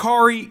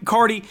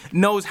 Cardy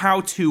knows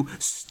how to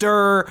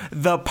stir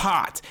the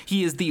pot.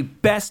 He is the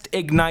best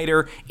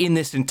igniter in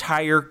this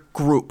entire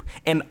group.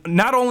 And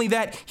not only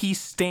that, he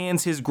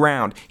stands his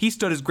ground. He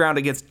stood his ground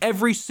against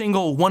every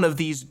single one of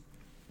these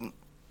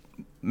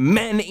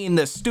men in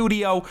the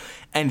studio,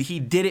 and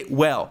he did it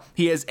well.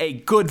 He has a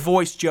good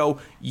voice, Joe.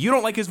 You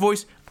don't like his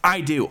voice?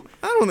 I do.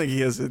 I don't think he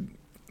has a...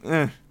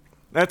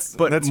 That's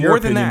But your more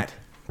than opinion.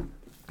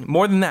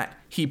 more than that,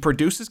 he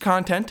produces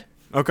content.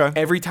 Okay.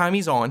 Every time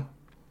he's on,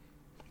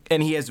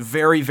 and he has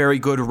very, very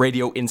good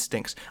radio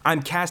instincts.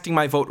 I'm casting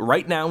my vote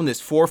right now in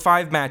this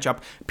 4-5 matchup.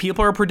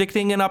 People are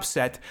predicting an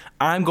upset.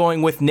 I'm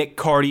going with Nick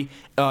Cardy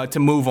to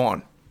move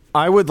on.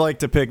 I would like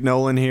to pick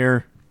Nolan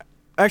here.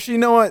 Actually, you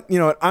know what?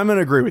 I'm going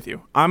to agree with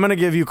you. I'm going to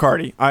give you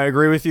Cardy. I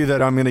agree with you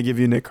that I'm going to give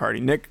you Nick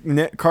Cardy.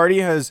 Nick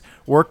Cardy has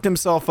worked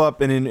himself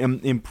up and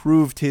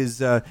improved his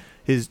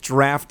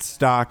draft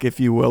stock, if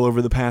you will,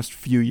 over the past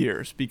few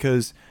years,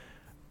 because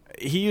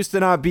he used to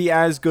not be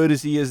as good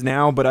as he is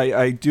now, but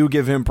I do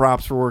give him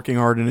props for working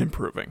hard and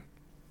improving.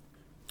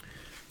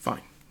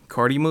 Fine.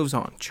 Cardy moves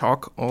on.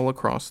 Chalk all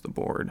across the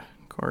board.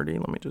 Cardy,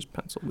 let me just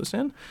pencil this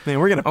in. Man,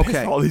 we're going to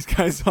piss all these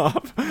guys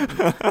off.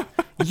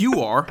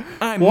 You are.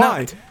 I'm Why?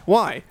 not.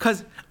 Why?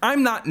 Because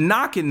I'm not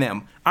knocking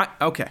them.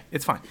 Okay,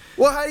 it's fine.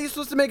 Well, how are you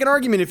supposed to make an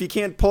argument if you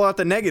can't pull out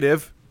the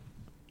negative?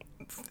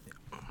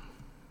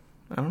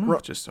 I don't know.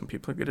 Just some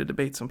people are good at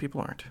debate, some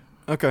people aren't.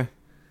 Okay.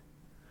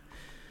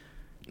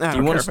 Do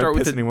you want to start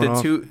with the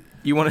two?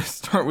 You want to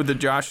start with the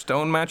Josh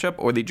Stone matchup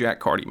or the Jack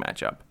Cardy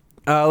matchup?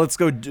 Let's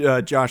go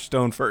Josh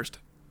Stone first.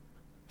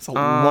 It's a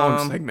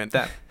long segment.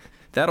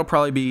 That'll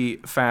probably be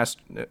fast.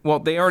 Well,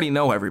 they already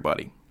know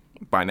everybody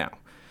by now.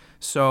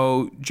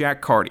 So Jack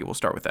Carty, we'll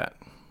start with that.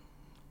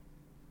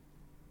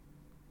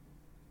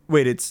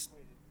 Wait, it's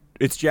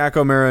Jack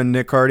O'Mara and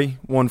Nick Carty,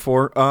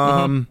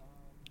 1-4.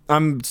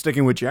 I'm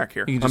sticking with Jack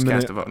here. You can just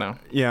cast a vote now.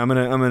 Yeah, I'm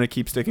gonna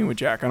keep sticking with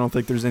Jack. I don't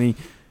think there's any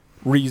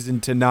reason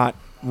to not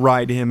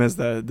ride him as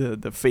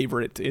the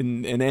favorite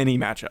in any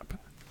matchup.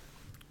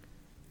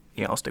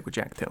 Yeah, I'll stick with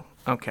Jack too.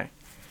 Okay.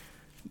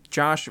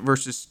 Josh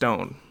versus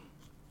Stone.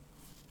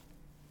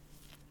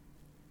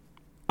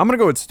 I'm gonna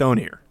go with Stone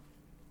here.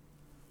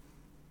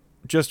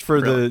 Just for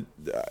Really?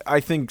 I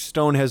think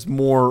Stone has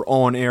more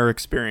on-air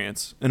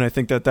experience, and I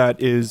think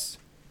that is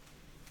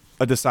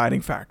a deciding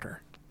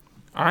factor.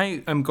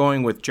 I am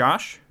going with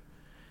Josh.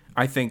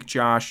 I think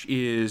Josh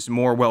is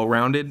more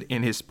well-rounded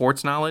in his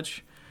sports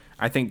knowledge.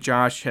 I think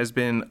Josh has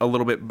been a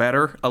little bit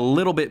better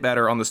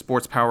on the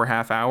Sports Power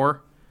half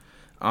hour.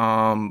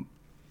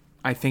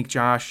 I think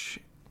Josh,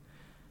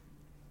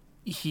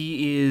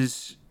 he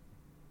is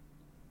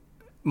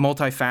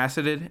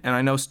multifaceted, and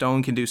I know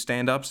Stone can do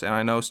stand-ups, and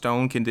I know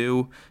Stone can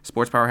do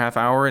Sports Power half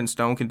hour, and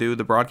Stone can do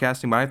the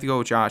broadcasting, but I have to go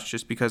with Josh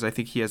just because I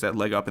think he has that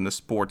leg up in the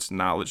sports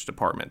knowledge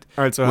department.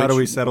 All right, so how do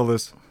we settle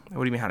this?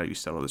 What do you mean, how do you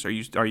settle this? Are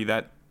you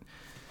that?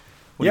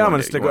 Yeah, I'm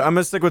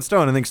gonna stick with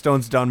Stone. I think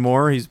Stone's done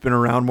more. He's been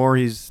around more.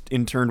 He's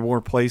interned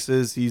more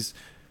places. He's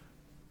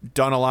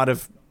done a lot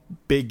of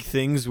big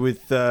things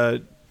with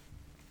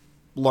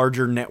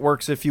larger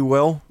networks, if you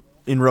will,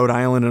 in Rhode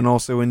Island and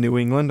also in New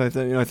England.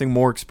 I think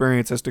more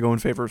experience has to go in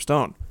favor of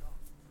Stone.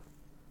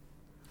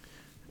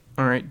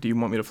 All right. Do you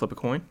want me to flip a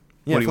coin?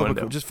 Yeah, what do you want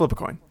to do? Just flip a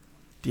coin.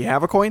 Do you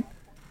have a coin?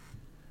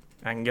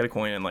 I can get a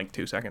coin in like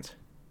 2 seconds.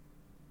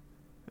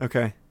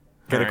 Okay.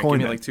 Get Get a a coin. Give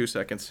me then. like 2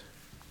 seconds.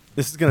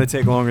 This is going to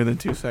take longer than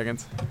 2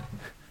 seconds.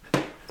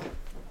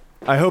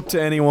 I hope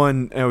to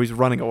anyone... Oh, he's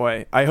running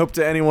away. I hope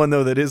to anyone,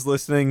 though, that is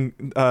listening,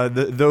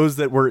 those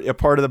that were a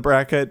part of the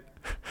bracket...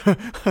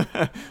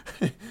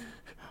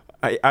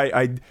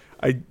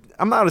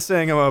 I'm not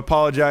saying I'm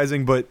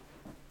apologizing, but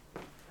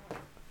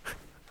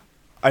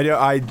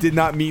I did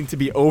not mean to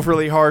be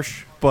overly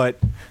harsh, but...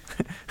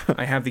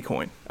 I have the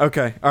coin.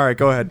 Okay. All right,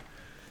 go ahead.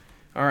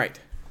 All right.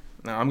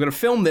 Now, I'm going to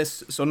film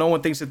this so no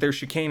one thinks that there's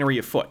chicanery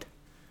afoot.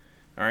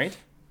 All right?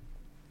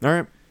 All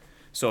right.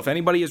 So if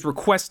anybody is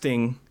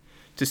requesting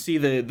to see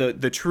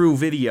the true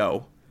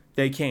video,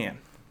 they can.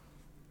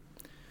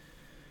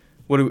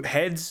 What do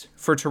heads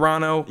for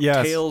Toronto,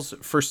 Yes. tails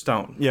for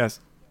Stone? Yes.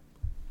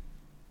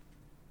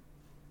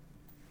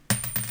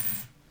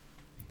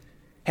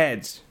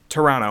 Heads,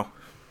 Toronto.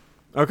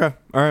 Okay.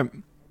 All right.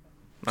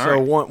 All So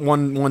right.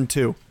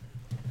 1-2.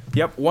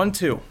 Yep,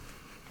 1-2.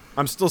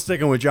 I'm still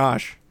sticking with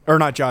Josh. Or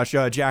not Josh,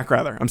 Jack,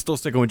 rather. I'm still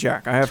sticking with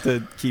Jack. I have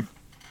to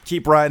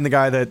keep riding the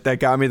guy that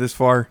got me this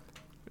far.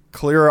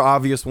 Clear,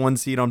 obvious one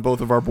seed on both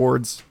of our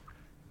boards.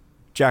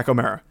 Jack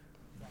O'Mara.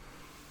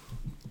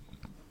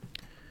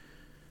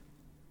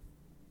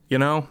 You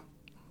know,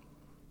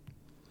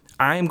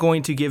 I'm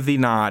going to give the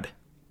nod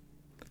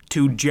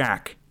to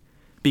Jack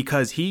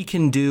because he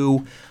can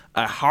do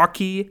a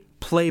hockey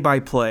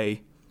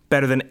play-by-play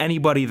better than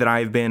anybody that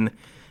I've been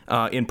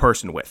in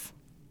person with.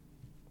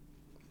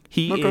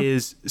 He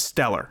is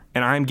stellar,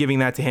 and I'm giving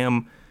that to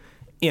him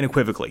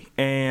unequivocally.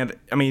 And,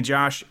 I mean,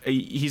 Josh,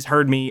 he's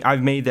heard me.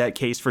 I've made that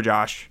case for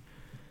Josh,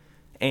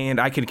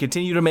 and I can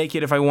continue to make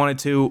it if I wanted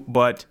to,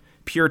 but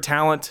pure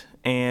talent,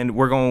 and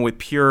we're going with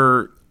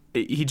pure...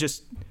 He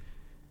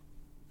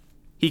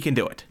can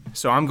do it.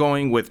 So I'm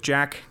going with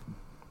Jack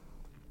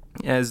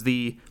as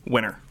the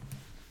winner.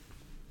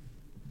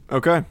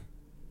 Okay.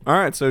 All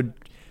right, so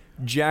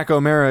Jack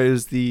O'Mara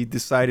is the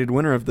decided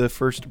winner of the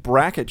first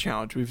bracket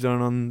challenge we've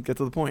done on Get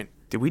to the Point.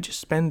 Did we just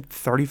spend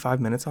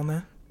 35 minutes on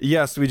that?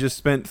 Yes, we just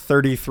spent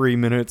 33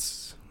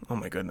 minutes Oh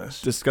my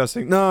goodness.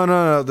 discussing.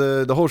 No.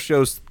 The whole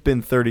show's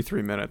been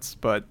 33 minutes,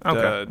 but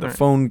Okay, the all right.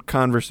 phone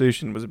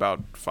conversation was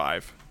about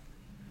 5.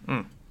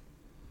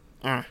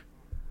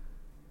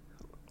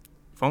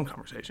 Phone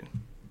conversation.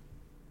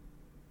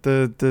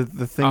 The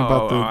thing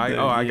about the...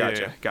 I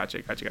yeah.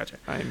 gotcha.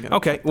 I am gonna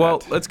Okay, cut well,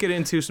 that. let's get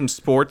into some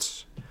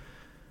sports.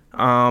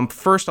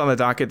 First on the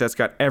docket that's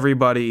got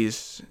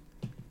everybody's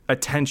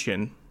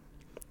attention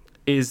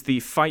is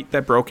the fight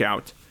that broke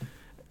out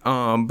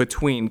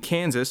between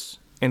Kansas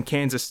and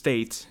Kansas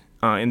State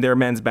in their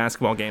men's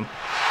basketball game.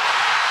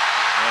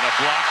 And a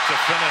block to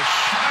finish.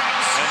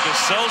 And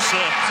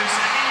DeSouza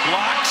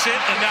blocks it,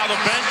 and now the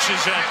bench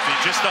is empty.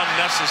 Just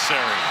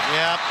unnecessary.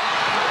 Yep.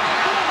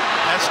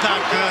 That's not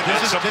good.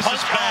 This is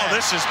bad.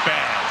 This is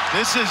bad.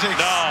 This is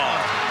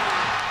No.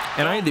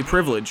 And I had the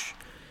privilege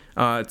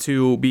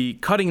to be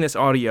cutting this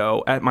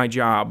audio at my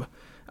job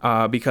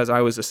because I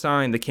was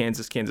assigned the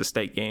Kansas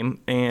State game,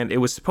 and it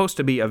was supposed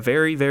to be a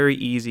very, very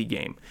easy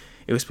game.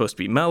 It was supposed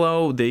to be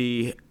mellow.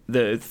 The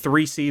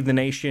 3 seed in the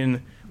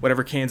nation,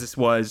 whatever Kansas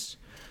was,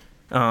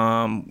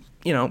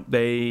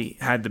 they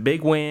had the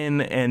big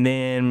win, and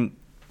then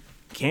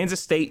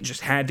Kansas State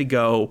just had to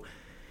go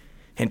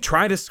and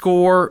try to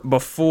score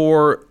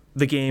before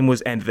the game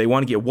was ended. They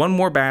want to get one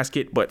more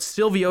basket, but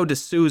Silvio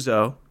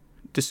D'Souza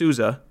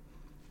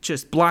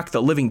just blocked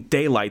the living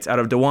daylights out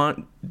of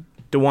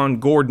DeJuan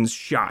Gordon's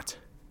shot.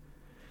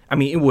 I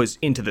mean, it was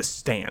into the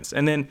stands.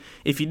 And then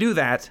if you do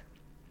that,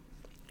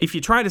 if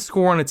you try to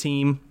score on a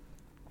team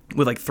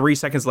with like 3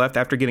 seconds left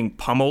after getting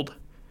pummeled,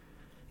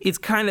 it's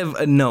kind of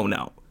a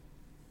no-no.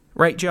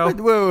 Right, Joe?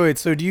 Wait.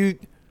 So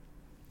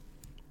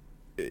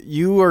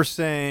you are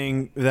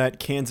saying that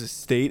Kansas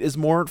State is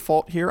more at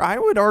fault here? I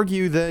would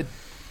argue that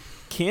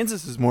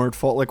Kansas is more at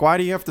fault. Like, why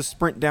do you have to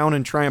sprint down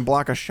and try and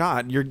block a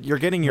shot? You're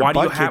getting your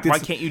butt kicked. Why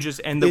can't you just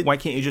end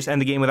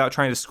the game without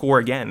trying to score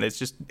again? It's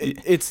just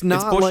it's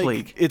not Bush like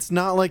League. It's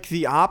not like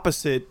the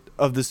opposite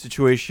of the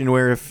situation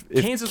where if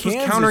Kansas was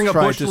countering a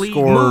Bush League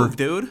move,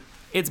 dude.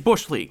 It's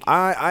Bush League.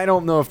 I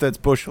don't know if that's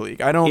Bush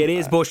League. It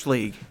is Bush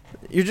League.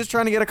 You're just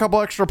trying to get a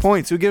couple extra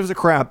points. Who gives a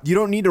crap? You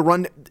don't need to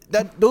run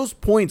that. Those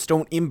points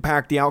don't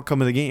impact the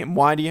outcome of the game.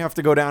 Why do you have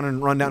to go down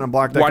and run down and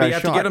block that guy's shot? Why do you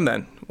have to get him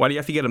then? Why do you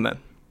have to get him then?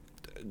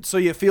 So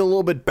you feel a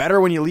little bit better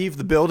when you leave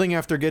the building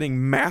after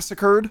getting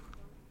massacred?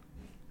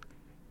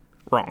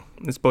 Wrong.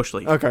 It's Bush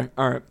League. Okay,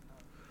 all right.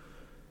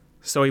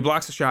 So he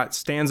blocks a shot,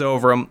 stands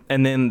over him,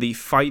 and then the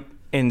fight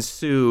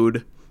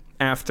ensued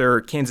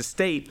after Kansas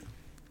State,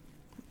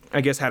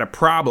 I guess, had a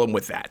problem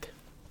with that.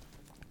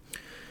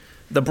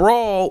 The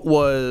brawl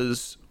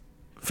was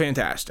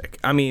fantastic.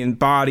 I mean,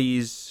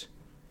 bodies,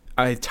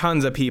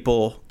 tons of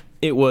people.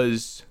 It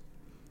was,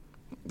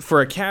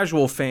 for a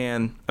casual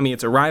fan, I mean,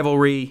 it's a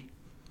rivalry.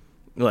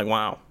 You're like,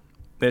 wow,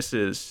 this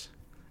is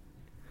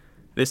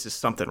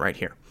something right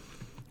here.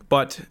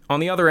 But on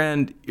the other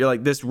end, you're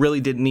like, this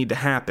really didn't need to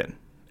happen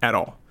at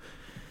all.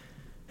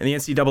 And the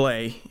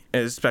NCAA,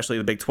 especially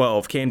the Big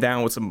 12, came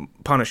down with some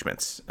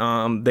punishments.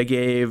 They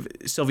gave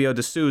Silvio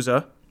De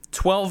Sousa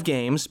 12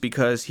 games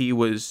because he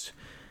was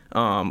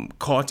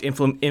caught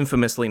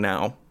infamously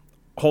now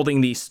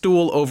holding the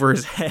stool over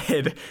his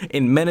head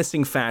in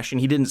menacing fashion.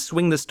 He didn't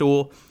swing the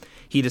stool.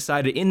 He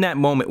decided in that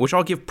moment, which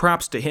I'll give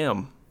props to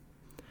him,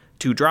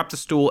 to drop the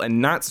stool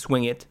and not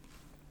swing it.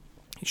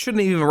 He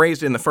shouldn't have even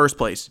raised it in the first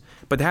place.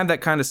 But to have that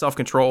kind of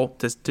self-control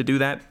to do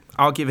that,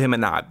 I'll give him a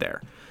nod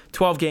there.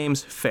 12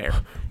 games, fair.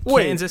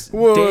 Kansas,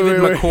 David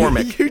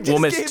McCormick will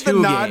miss 2 games. You just gave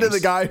the nod to the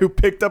guy who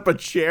picked up a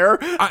chair?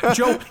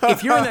 Joe,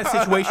 if you're in that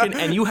situation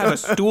and you have a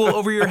stool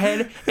over your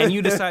head and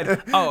you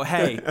decide, oh,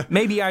 hey,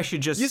 maybe I should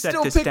just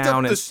set this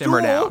down and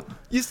simmer down.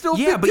 You still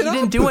Yeah, but you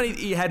didn't do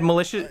anything. You had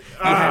malicious.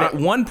 You had at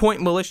one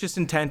point malicious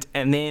intent,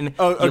 and then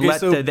you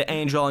let the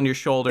angel on your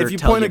shoulder. If you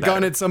point a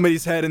gun at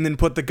somebody's head and then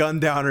put the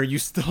gun down, are you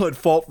still at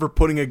fault for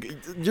putting a?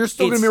 You're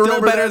still going to be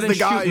remembered as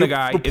the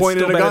guy who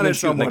pointed a gun at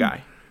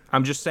someone.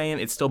 I'm just saying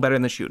it's still better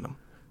than shooting him.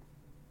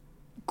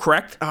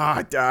 Correct?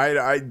 I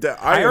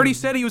already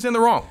said he was in the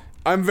wrong.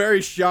 I'm very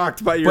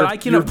shocked by your, but I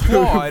can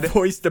applaud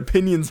voiced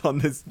opinions on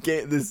this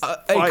game.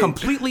 A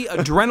completely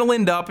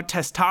adrenaline up,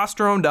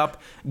 testosterone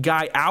up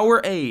guy our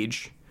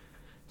age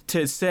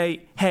to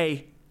say,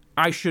 "Hey,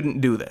 I shouldn't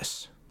do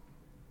this,"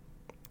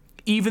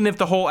 even if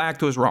the whole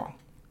act was wrong.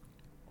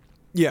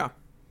 Yeah.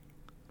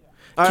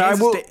 I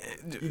will.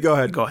 Go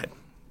ahead. Go ahead.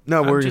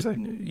 No, what were you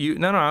saying?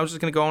 No. I was just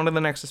going to go on to the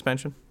next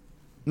suspension.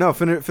 No,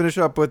 finish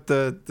up with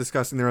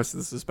discussing the rest of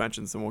the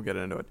suspensions, and we'll get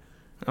into it.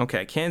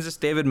 Okay, Kansas,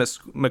 David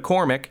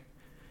McCormick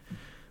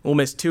will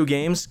miss 2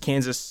 games.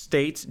 Kansas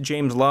State,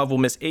 James Love will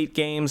miss 8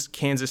 games.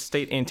 Kansas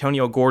State,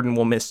 Antonio Gordon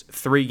will miss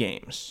 3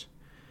 games.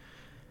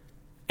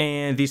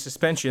 And these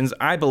suspensions,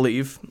 I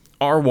believe,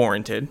 are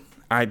warranted.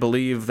 I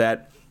believe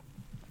that,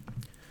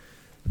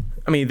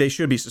 they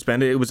should be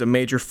suspended. It was a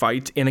major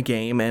fight in a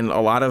game, and a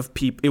lot of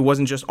people, it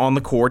wasn't just on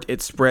the court.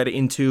 It spread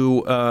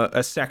into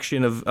a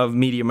section of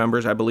media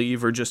members, I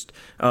believe, or just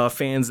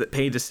fans that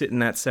paid to sit in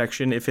that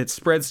section. If it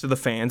spreads to the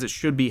fans, it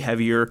should be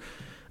heavier.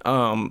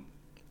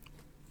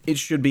 It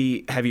should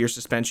be heavier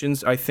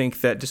suspensions. I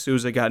think that De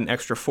Sousa got an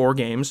extra 4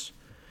 games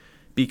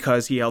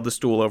because he held the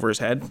stool over his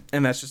head,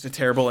 and that's just a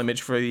terrible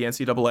image for the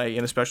NCAA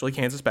and especially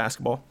Kansas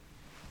basketball.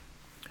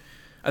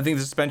 I think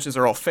the suspensions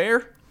are all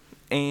fair.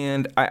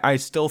 And I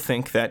still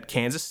think that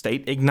Kansas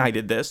State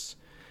ignited this.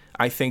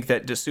 I think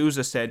that De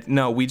Sousa said,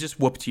 no, we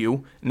just whooped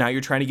you. Now you're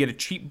trying to get a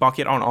cheap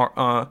bucket on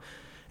our...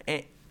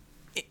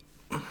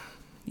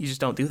 you just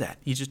don't do that.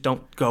 You just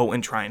don't go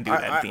and try and do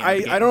that at the end of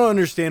the game. I don't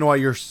understand why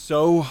you're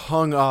so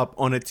hung up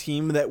on a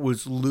team that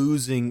was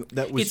losing,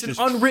 that was It's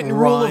an unwritten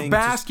rule of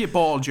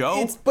basketball,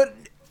 Joe. But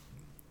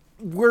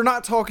we're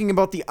not talking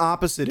about the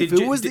opposite. If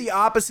it was the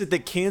opposite,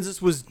 that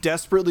Kansas was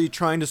desperately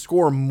trying to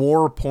score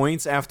more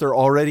points after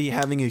already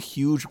having a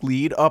huge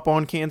lead up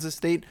on Kansas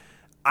State,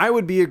 I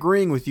would be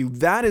agreeing with you.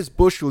 That is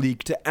Bush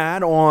League to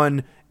add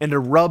on and to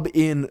rub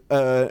in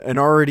an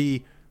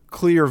already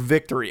clear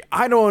victory.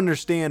 I don't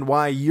understand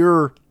why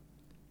you're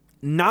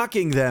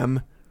knocking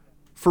them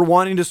for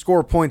wanting to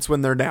score points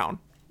when they're down.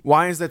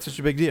 Why is that such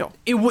a big deal?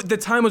 The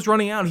time was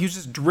running out. He was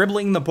just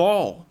dribbling the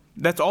ball.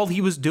 That's all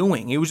he was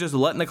doing. He was just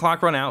letting the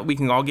clock run out. We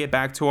can all get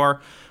back to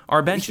our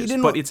benches.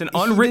 But it's an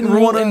unwritten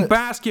rule in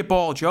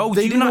basketball, Joe.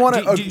 Did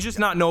you just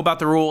not know about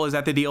the rule? Is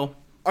that the deal?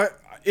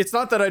 It's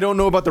not that I don't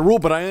know about the rule,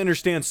 but I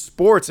understand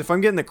sports. If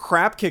I'm getting the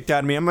crap kicked out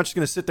of me, I'm not just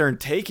going to sit there and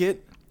take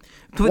it.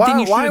 But then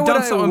you should have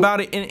done something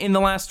about it in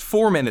the last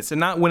 4 minutes and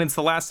not when it's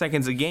the last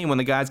seconds of the game when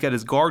the guy's got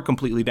his guard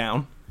completely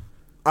down.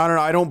 I don't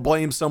know. I don't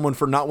blame someone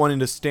for not wanting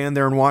to stand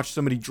there and watch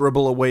somebody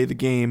dribble away the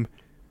game.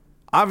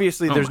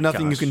 Obviously, there's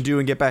nothing you can do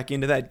and get back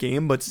into that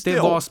game, but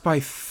still. They lost by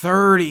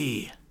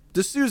 30.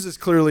 D'Souza's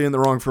clearly in the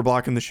wrong for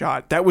blocking the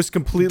shot. That was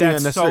completely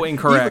unnecessary. So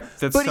incorrect.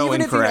 That's so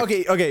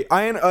incorrect. Okay.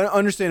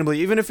 Understandably,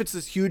 even if it's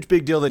this huge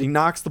big deal that he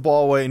knocks the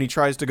ball away and he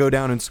tries to go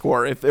down and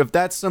score, if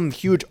that's some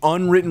huge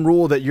unwritten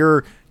rule that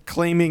you're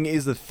claiming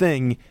is a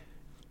thing,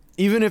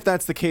 even if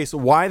that's the case,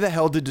 why the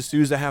hell did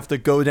D'Souza have to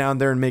go down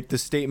there and make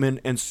this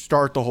statement and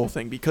start the whole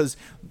thing? Because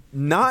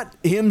not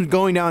him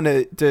going down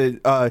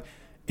to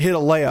hit a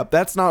layup.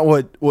 That's not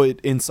what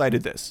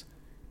incited this.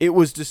 It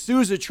was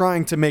D'Souza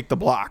trying to make the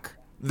block.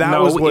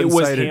 That was what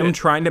incited it. It was him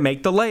trying to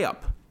make the layup.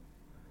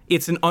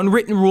 It's an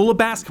unwritten rule of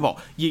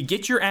basketball. You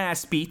get your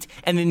ass beat,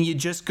 and then you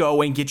just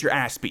go and get your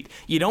ass beat.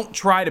 You don't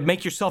try to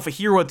make yourself a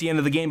hero at the end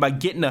of the game by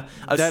getting a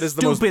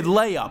stupid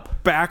layup.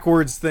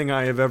 Backwards thing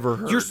I have ever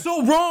heard. You're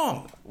so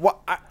wrong.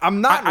 Well,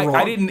 I'm not wrong.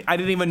 I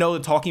didn't even know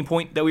the talking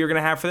point that we were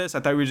going to have for this. I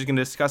thought we were just going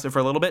to discuss it for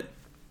a little bit.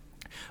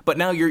 But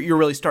now you're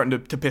really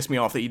starting to piss me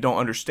off that you don't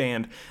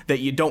understand that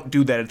you don't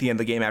do that at the end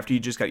of the game after you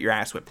just got your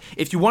ass whipped.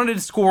 If you wanted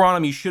to score on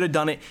them, you should have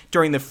done it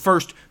during the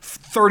first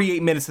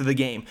 38 minutes of the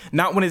game,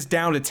 not when it's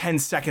down to 10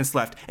 seconds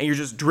left and you're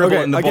just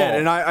dribbling the ball.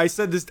 And I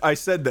said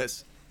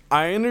this.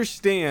 I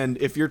understand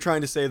if you're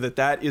trying to say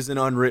that is an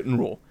unwritten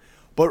rule.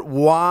 But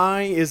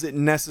why is it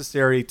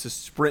necessary to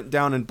sprint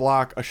down and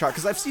block a shot?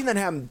 Because I've seen that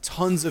happen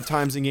tons of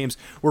times in games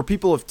where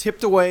people have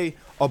tipped away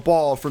a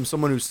ball from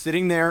someone who's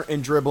sitting there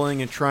and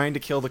dribbling and trying to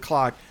kill the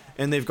clock,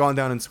 and they've gone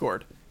down and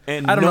scored.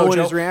 And no one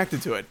has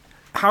reacted to it.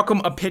 How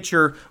come a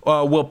pitcher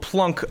will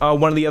plunk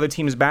one of the other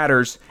team's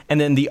batters,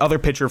 and then the other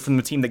pitcher from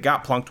the team that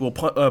got plunked will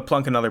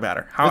plunk another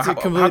batter? How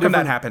come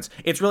that happens?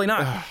 It's really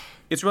not.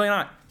 It's really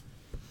not.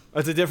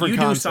 That's a different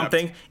concept. You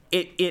do something,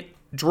 it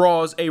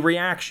draws a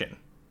reaction.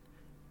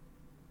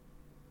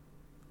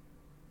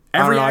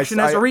 Every action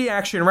has a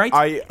reaction, right?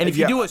 And if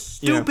you do a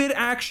stupid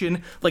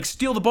action, like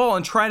steal the ball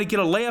and try to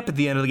get a layup at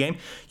the end of the game,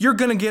 you're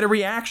going to get a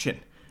reaction.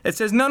 It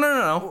says,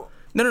 no,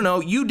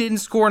 you didn't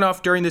score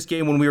enough during this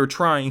game when we were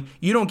trying.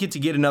 You don't get to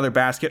get another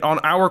basket on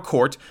our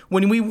court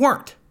when we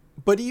weren't.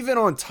 But even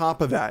on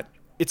top of that,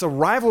 it's a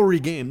rivalry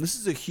game. This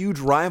is a huge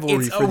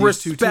rivalry for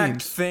these two teams. It's a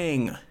respect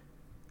thing.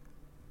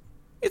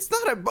 It's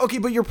not okay,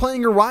 but you're playing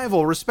your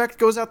rival. Respect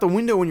goes out the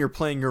window when you're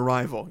playing your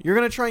rival. You're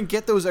going to try and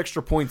get those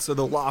extra points so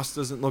the loss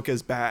doesn't look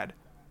as bad.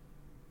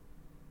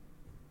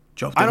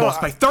 Joe, they lost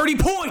by 30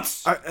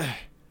 points!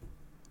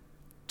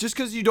 Just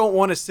because you don't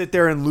want to sit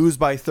there and lose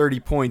by 30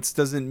 points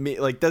doesn't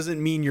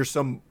mean you're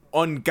some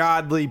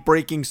ungodly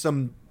breaking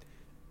some...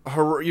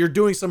 You're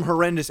doing some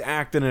horrendous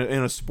act in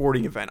a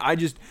sporting event.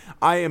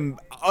 I am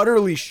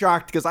utterly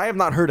shocked because I have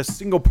not heard a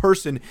single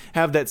person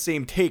have that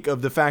same take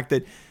of the fact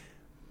that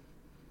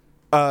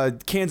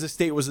Kansas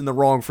State was in the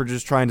wrong for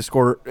just trying to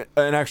score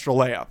an extra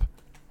layup.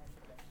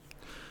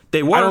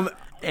 They were.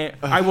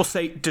 I will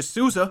say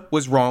D'Souza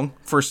was wrong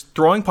for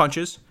throwing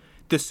punches.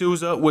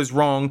 D'Souza was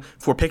wrong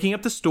for picking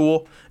up the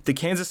stool. The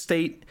Kansas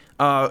State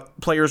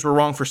players were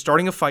wrong for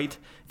starting a fight.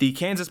 The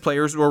Kansas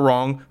players were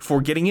wrong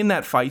for getting in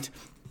that fight.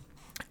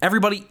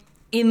 Everybody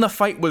in the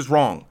fight was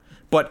wrong.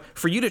 But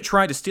for you to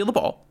try to steal the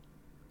ball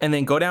and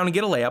then go down and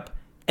get a layup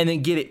and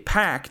then get it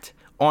packed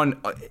on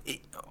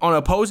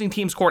opposing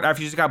team's court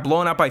after you just got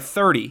blown out by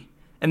 30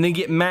 and then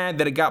get mad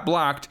that it got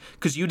blocked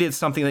because you did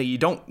something that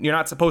you're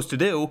not supposed to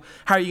do,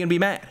 how are you going to be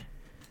mad?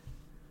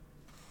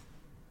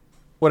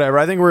 Whatever.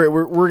 I think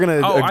we're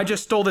going to... I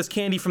just stole this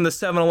candy from the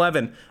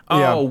 7-Eleven.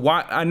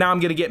 Why? Now I'm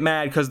going to get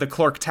mad because the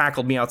clerk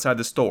tackled me outside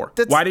the store.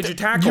 Why did you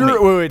tackle me?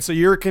 Wait, so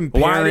you're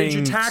comparing why did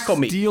you tackle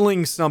me?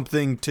 Stealing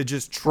something to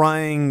just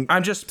trying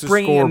I'm just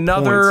bringing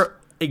another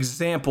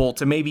example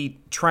to maybe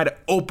try to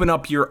open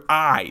up your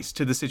eyes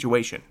to the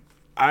situation.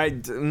 I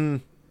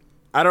don't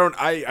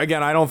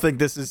think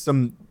this is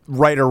some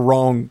right or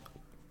wrong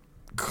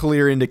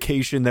clear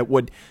indication that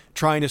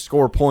trying to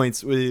score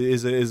points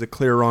is a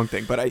clear wrong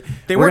thing. But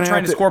they weren't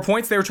trying to score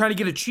points. They were trying to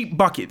get a cheap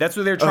bucket. That's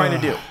what they were trying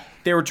to do.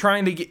 They were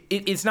trying to get.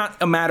 It's not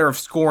a matter of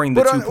scoring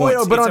the 2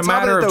 points. It's a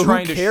matter of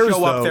trying to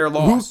show up their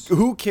loss.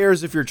 Who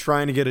cares if you're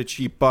trying to get a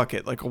cheap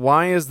bucket? Like,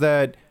 why is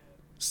that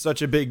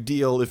such a big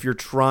deal if you're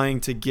trying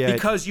to get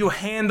because you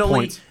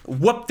handily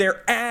whoop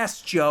their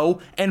ass, Joe,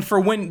 and for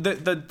when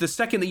the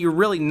second that you're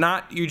really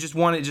not, you just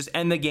want to just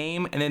end the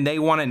game and then they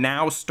want to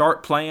now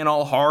start playing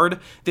all hard,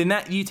 then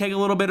that you take a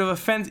little bit of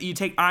offense, you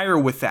take ire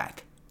with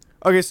that.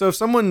 Okay, so if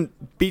someone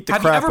beat the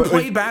crap... Have you ever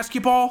played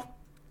basketball?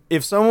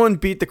 If someone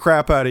beat the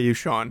crap out of you,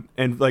 Sean,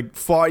 and like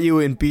fought you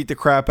and beat the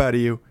crap out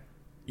of you,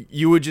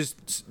 you would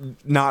just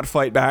not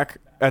fight back?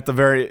 At the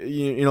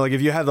very, like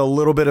if you had a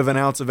little bit of an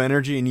ounce of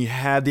energy and you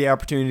had the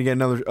opportunity to get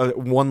another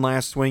one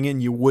last swing in,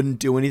 you wouldn't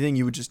do anything.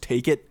 You would just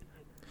take it.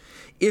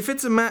 If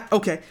it's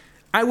okay,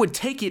 I would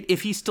take it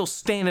if he's still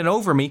standing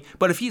over me.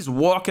 But if he's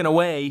walking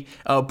away,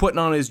 putting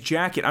on his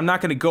jacket, I'm not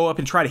going to go up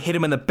and try to hit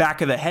him in the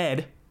back of the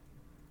head,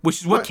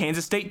 which is what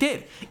Kansas State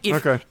did.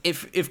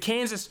 If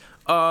Kansas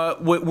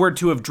were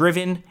to have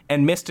driven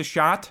and missed a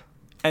shot,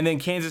 and then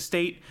Kansas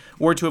State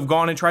were to have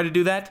gone and tried to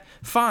do that,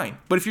 fine.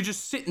 But if you're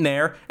just sitting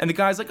there and the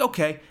guy's like,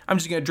 okay, I'm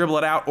just going to dribble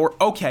it out, or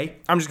okay,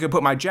 I'm just going to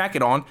put my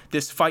jacket on,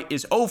 this fight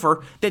is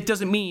over, that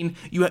doesn't mean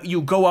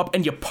you go up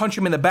and you punch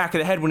him in the back of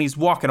the head when he's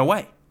walking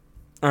away.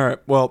 All right,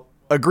 well,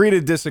 agree to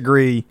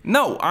disagree.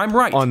 No, I'm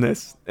right. On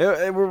this.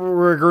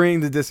 We're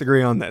agreeing to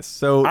disagree on this.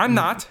 So I'm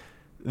not.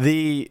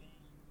 The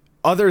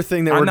other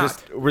thing that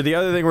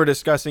we're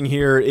discussing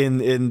here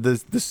in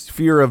the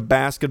sphere of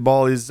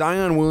basketball is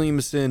Zion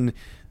Williamson,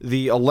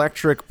 the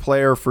electric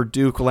player for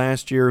Duke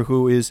last year,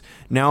 who is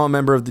now a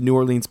member of the New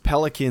Orleans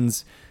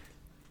Pelicans,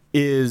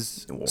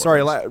 last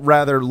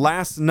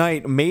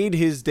night made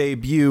his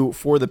debut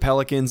for the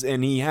Pelicans,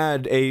 and he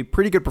had a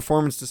pretty good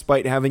performance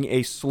despite having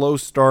a slow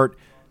start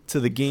to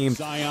the game.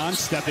 Zion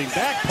stepping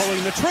back,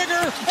 pulling the trigger,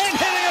 and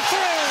hitting a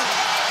three.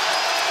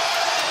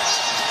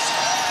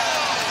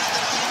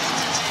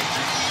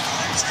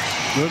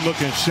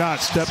 Good-looking shot,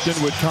 stepped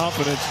in with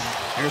confidence.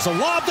 Here's a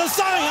lob to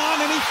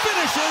Zion, and he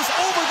finishes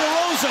over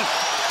DeRozan.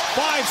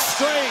 5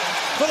 straight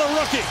for the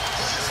rookie.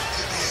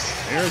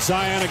 Here's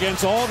Zion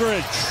against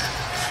Aldridge.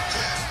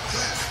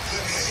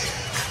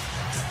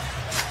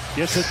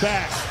 Gets it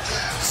back.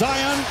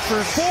 Zion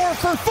for 4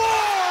 for 4.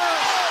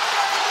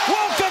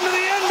 Welcome to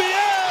the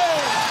NBA.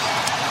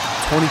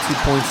 22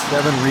 points,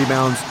 7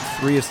 rebounds,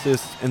 3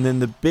 assists, and then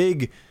the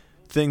big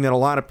thing that a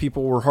lot of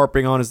people were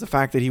harping on is the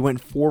fact that he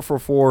went 4 for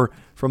 4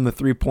 from the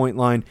three-point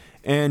line.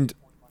 And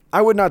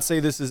I would not say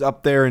this is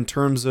up there in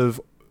terms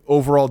of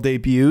overall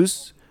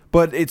debuts,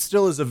 but it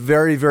still is a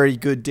very, very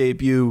good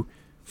debut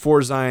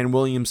for Zion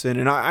Williamson.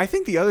 And I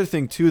think the other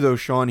thing too, though,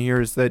 Sean,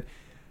 here is that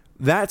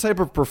type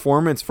of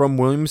performance from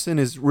Williamson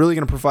is really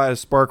going to provide a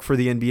spark for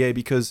the NBA,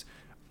 because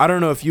I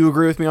don't know if you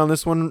agree with me on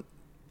this one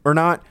or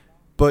not,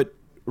 but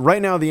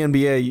right now the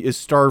NBA is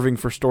starving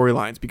for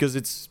storylines because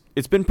it's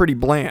been pretty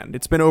bland.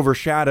 It's been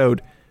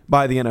overshadowed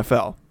by the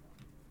NFL.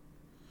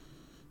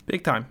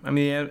 Big time. I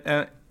mean,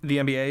 the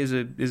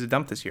NBA is a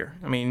dump this year.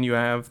 I mean, you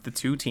have the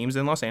 2 teams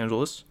in Los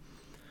Angeles.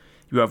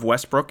 You have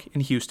Westbrook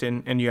in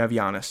Houston, and you have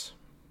Giannis.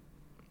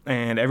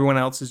 And everyone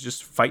else is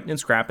just fighting and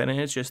scrapping, and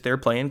it's just they're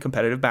playing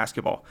competitive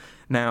basketball.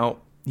 Now,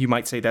 you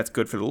might say that's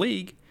good for the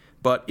league,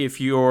 but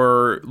if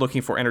you're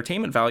looking for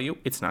entertainment value,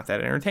 it's not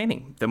that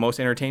entertaining. The most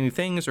entertaining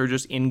things are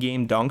just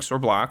in-game dunks or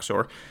blocks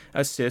or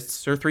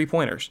assists or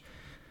three-pointers.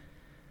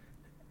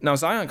 Now,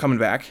 Zion coming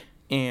back,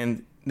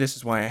 and this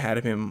is why I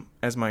had him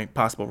as my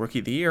possible Rookie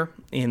of the Year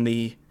in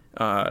the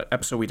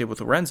episode we did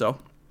with Lorenzo,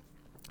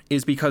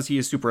 is because he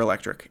is super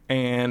electric,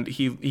 and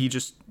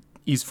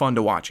he's fun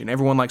to watch, and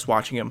everyone likes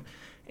watching him.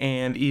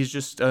 And he's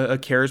just a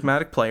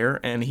charismatic player,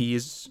 and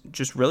he's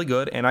just really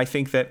good. And I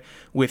think that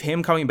with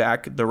him coming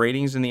back, the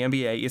ratings in the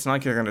NBA, it's not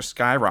like they're going to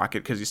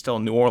skyrocket because he's still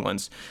in New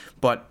Orleans,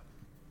 but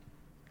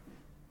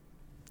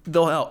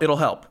it'll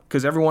help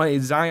because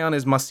Zion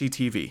is must-see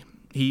TV.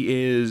 He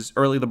is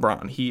early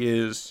LeBron. He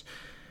is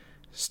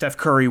Steph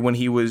Curry when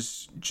he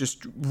was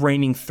just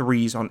raining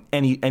threes on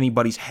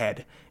anybody's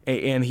head,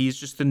 and he's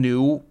just the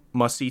new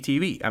must-see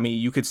TV. I mean,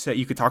 you could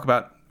talk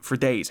about for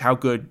days how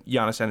good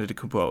Giannis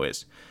Antetokounmpo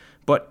is.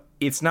 But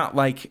it's not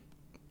like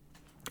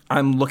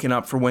I'm looking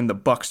up for when the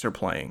Bucks are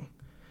playing.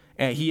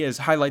 And he has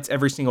highlights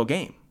every single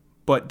game.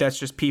 But that's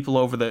just people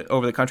over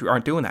the country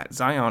aren't doing that.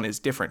 Zion is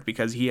different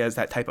because he has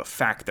that type of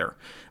factor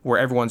where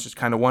everyone's just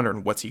kind of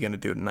wondering, what's he going to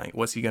do tonight?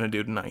 What's he going to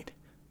do tonight?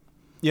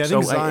 Yeah,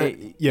 I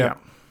think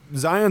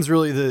Zion's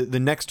really the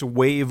next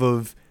wave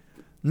of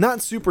not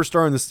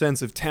superstar in the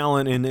sense of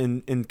talent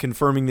and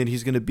confirming that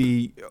he's going to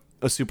be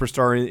a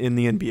superstar in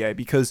the NBA,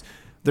 because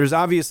there's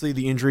obviously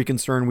the injury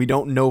concern. We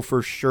don't know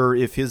for sure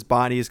if his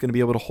body is going to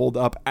be able to hold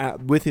up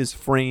with his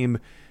frame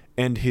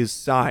and his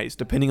size,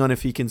 depending on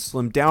if he can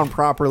slim down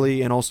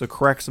properly and also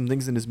correct some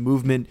things in his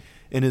movement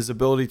and his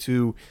ability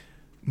to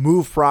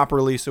move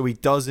properly so he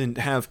doesn't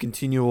have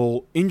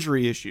continual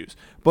injury issues.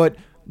 But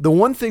the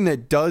one thing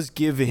that does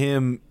give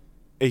him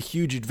a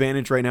huge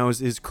advantage right now is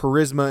his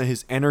charisma,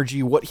 his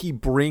energy, what he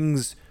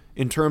brings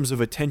in terms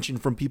of attention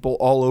from people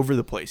all over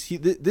the place.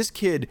 This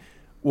kid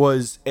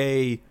was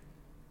a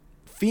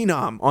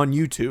phenom on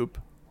YouTube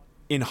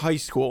in high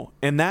school,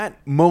 and that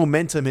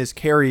momentum has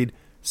carried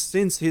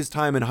since his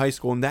time in high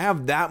school, and to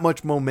have that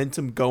much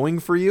momentum going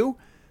for you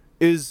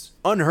is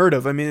unheard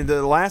of. I mean,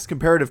 the last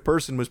comparative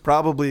person was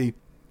probably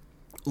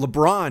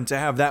LeBron to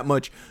have that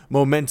much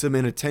momentum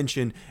and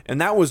attention,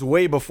 and that was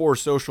way before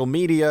social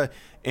media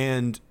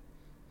and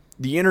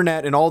the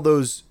internet and all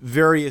those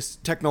various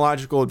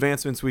technological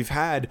advancements we've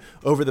had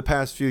over the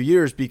past few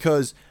years,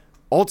 because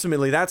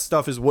ultimately, that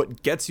stuff is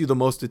what gets you the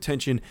most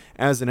attention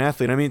as an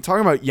athlete. I mean,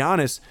 talking about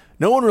Giannis,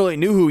 no one really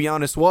knew who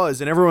Giannis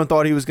was, and everyone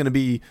thought he was going to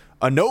be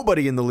a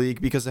nobody in the league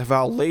because of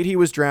how late he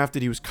was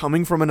drafted. He was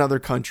coming from another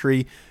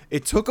country.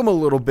 It took him a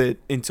little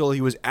bit until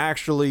he was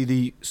actually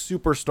the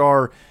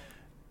superstar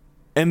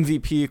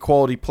MVP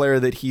quality player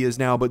that he is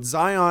now. But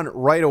Zion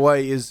right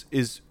away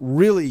is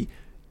really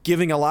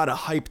giving a lot of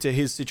hype to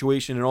his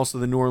situation and also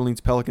the New Orleans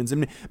Pelicans.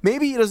 And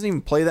maybe he doesn't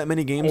even play that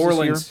many games this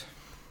year.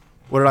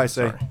 What did I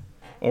say? Sorry.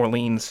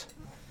 Orleans.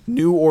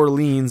 New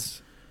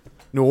Orleans.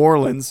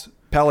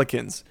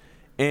 Pelicans.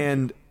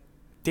 And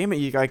damn it,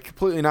 you guys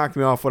completely knocked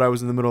me off what I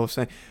was in the middle of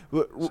saying.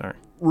 Sorry.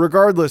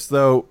 Regardless,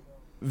 though,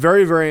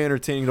 very, very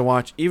entertaining to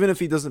watch. Even if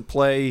he doesn't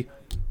play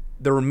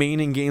the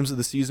remaining games of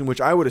the season,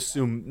 which I would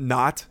assume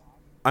not.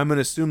 I'm going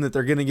to assume that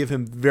they're going to give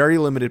him very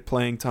limited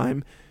playing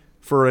time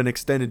for an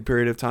extended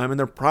period of time, and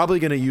they're probably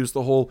going to use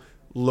the whole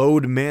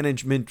load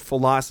management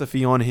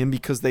philosophy on him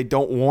because they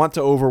don't want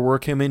to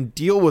overwork him and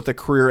deal with a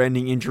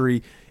career-ending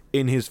injury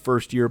in his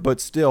first year. But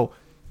still,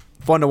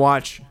 fun to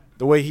watch.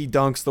 The way he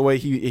dunks, the way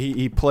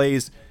he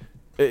plays,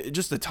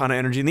 just a ton of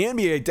energy. And the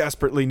NBA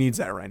desperately needs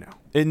that right now.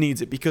 It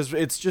needs it because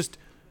it's just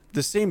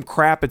the same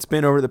crap it's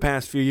been over the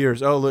past few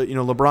years. Oh,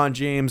 LeBron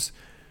James,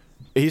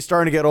 he's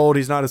starting to get old.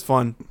 He's not as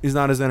fun. He's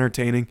not as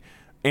entertaining.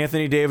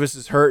 Anthony Davis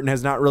is hurt and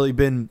has not really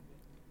been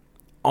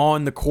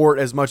on the court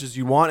as much as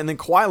you want. And then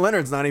Kawhi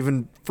Leonard's not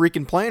even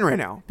freaking playing right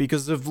now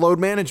because of load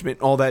management,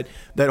 all that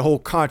whole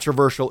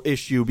controversial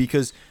issue,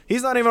 because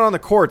he's not even on the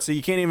court. So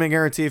you can't even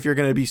guarantee if you're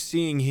going to be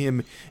seeing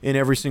him in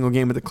every single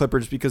game of the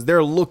Clippers because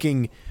they're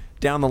looking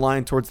down the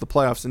line towards the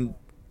playoffs. And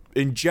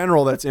in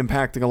general, that's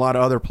impacting a lot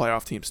of other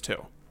playoff teams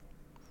too.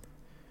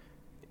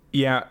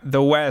 Yeah,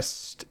 the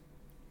West,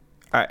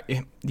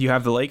 you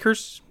have the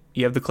Lakers,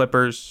 you have the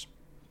Clippers,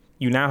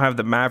 you now have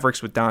the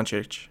Mavericks with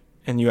Doncic,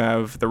 and you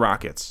have the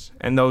Rockets.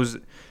 And those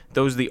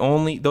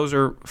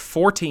are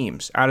 4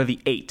 teams out of the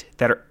 8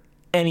 that are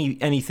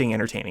anything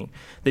entertaining.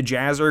 The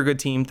Jazz are a good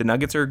team, the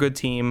Nuggets are a good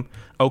team,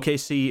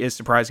 OKC is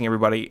surprising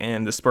everybody,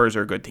 and the Spurs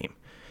are a good team.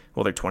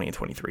 Well, they're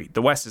 20-23.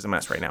 The West is a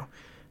mess right now.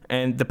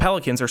 And the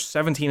Pelicans are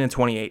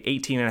 17-28,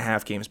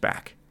 18.5 games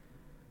back.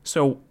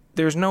 So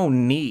there's no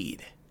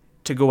need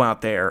to go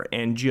out there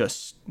and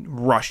just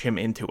rush him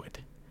into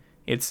it.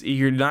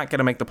 You're not going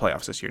to make the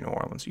playoffs this year, New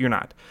Orleans. You're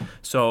not.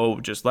 So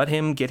just let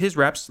him get his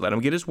reps, let him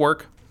get his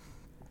work,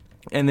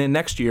 and then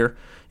next year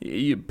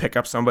you pick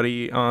up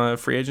somebody on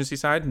free agency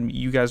side, and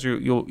you guys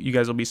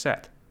will be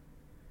set.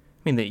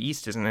 I mean, the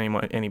East isn't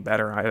any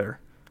better either.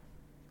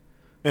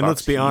 And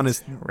let's be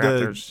honest,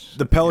 Raptors,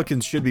 the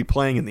Pelicans should be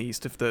playing in the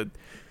East if the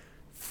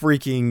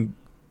freaking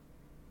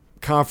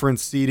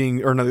conference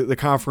seeding or no, the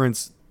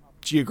conference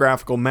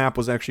geographical map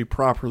was actually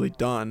properly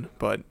done.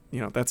 But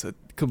that's a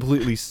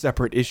completely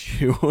separate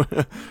issue. Well,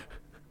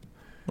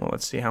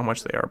 let's see how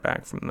much they are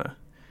back from the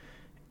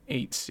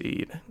 8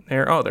 seed.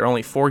 They're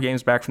only 4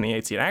 games back from the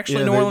 8 seed.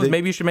 Actually, New Orleans,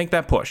 maybe you should make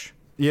that push.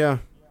 Yeah,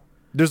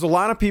 there's a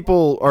lot of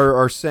people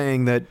are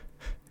saying that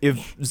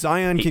if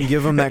Zion can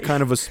give them that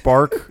kind of a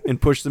spark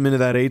and push them into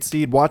that 8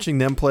 seed, watching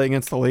them play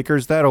against the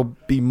Lakers, that'll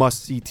be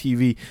must-see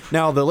TV.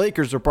 Now, the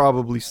Lakers will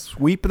probably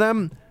sweep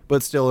them,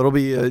 but still, it'll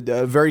be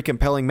a very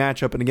compelling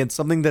matchup and against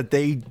something that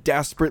they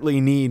desperately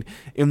need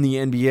in the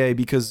NBA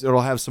because it'll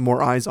have some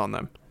more eyes on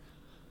them.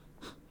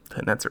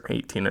 The Nets are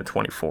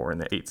 18-24 in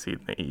the 8 seed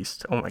in the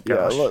East. Oh, my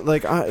gosh.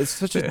 Yeah, it's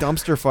such a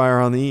dumpster fire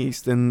on the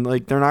East. And,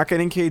 they're not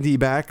getting KD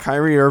back.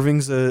 Kyrie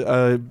Irving's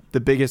the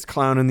biggest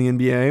clown in the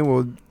NBA.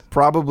 Well,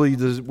 probably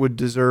would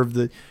deserve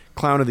the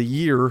Clown of the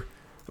Year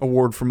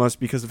award from us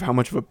because of how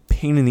much of a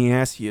pain in the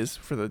ass he is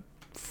for the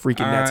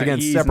freaking Nets. Again,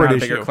 he's separate not a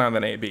issue. bigger clown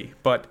than AB.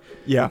 But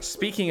yeah.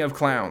 Speaking of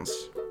clowns,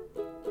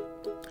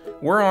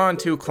 we're on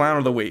to Clown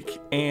of the Week,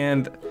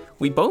 and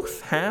we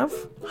both have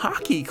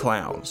hockey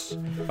clowns.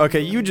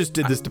 Okay, you just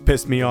did this to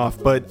piss me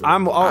off, but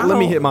let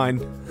me hit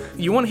mine.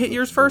 You want to hit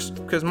yours first?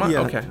 Because mine.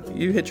 Yeah. Okay,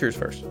 you hit yours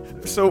first.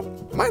 So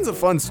mine's a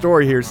fun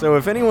story here. So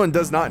if anyone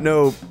does not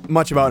know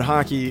much about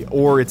hockey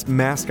or its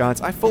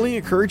mascots, I fully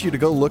encourage you to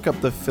go look up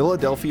the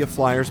Philadelphia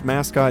Flyers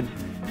mascot.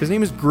 His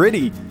name is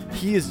Gritty.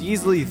 He is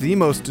easily the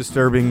most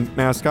disturbing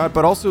mascot,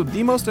 but also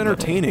the most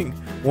entertaining.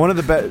 One of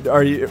the best.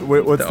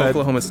 What's that?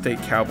 Oklahoma State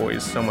Cowboy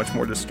is so much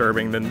more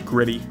disturbing than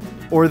Gritty.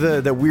 Or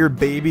the weird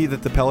baby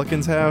that the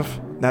Pelicans have.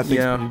 That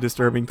thing's pretty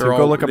disturbing too.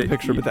 Go look up a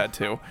picture of that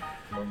too.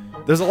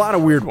 There's a lot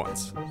of weird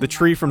ones. The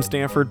tree from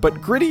Stanford,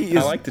 but Gritty is.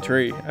 I like the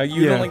tree.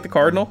 You don't like the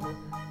Cardinal?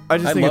 I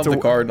think love the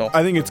Cardinal.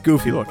 I think it's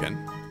goofy looking.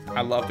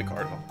 I love the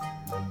Cardinal.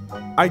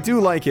 I do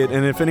like it,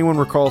 and if anyone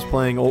recalls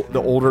playing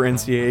the older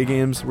NCAA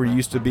games where you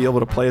used to be able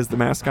to play as the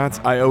mascots,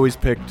 I always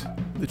picked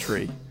the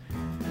tree.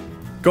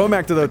 Going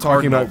back to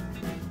talking about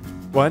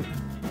what?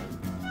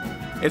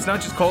 It's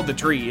not just called the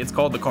tree; it's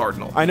called the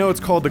Cardinal. I know it's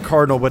called the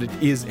Cardinal, but it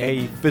is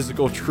a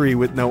physical tree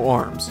with no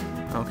arms.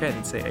 Okay,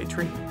 then say a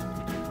tree.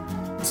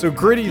 So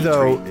Gritty,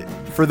 though,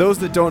 for those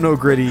that don't know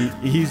Gritty,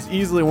 he's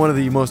easily one of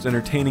the most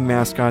entertaining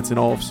mascots in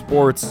all of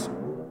sports.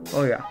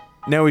 Oh yeah.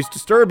 Now he's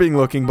disturbing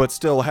looking, but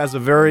still has a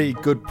very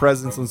good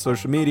presence on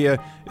social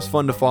media. Is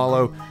fun to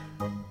follow.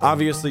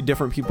 Obviously,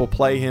 different people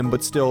play him,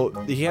 but still,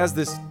 he has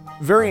this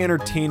very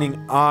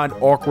entertaining, odd,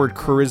 awkward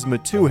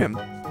charisma to him.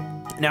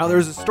 Now,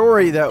 there's a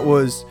story that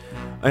was,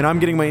 and I'm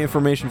getting my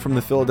information from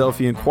the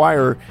Philadelphia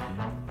Inquirer,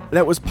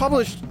 that was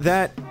published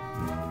that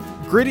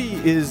Gritty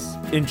is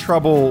in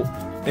trouble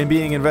and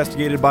being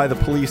investigated by the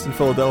police in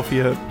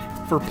Philadelphia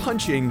for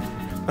punching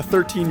a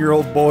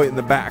 13-year-old boy in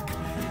the back.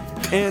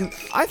 And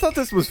I thought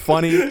this was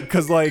funny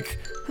because,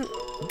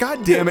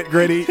 God damn it,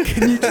 Gritty.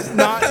 Can you just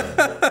not...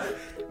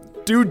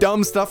 do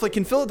dumb stuff. Like,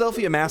 can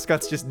Philadelphia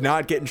mascots just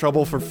not get in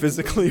trouble for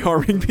physically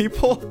harming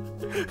people?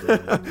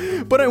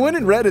 But I went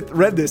and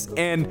read this,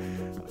 and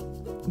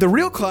the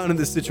real clown in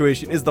this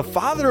situation is the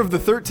father of the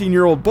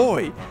 13-year-old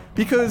boy,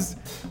 because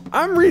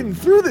I'm reading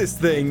through this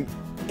thing,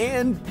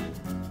 and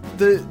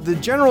the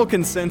general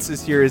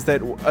consensus here is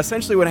that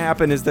essentially what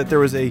happened is that there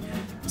was a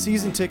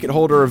season ticket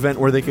holder event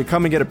where they could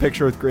come and get a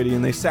picture with Gritty,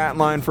 and they sat in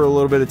line for a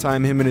little bit of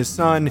time, him and his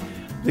son.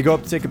 They go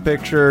up to take a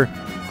picture.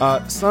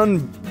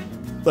 Son,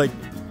 like,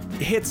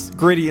 hits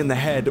Gritty in the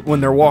head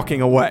when they're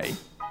walking away.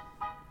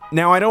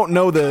 Now, I don't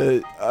know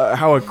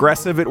how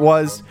aggressive it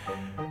was,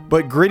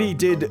 but Gritty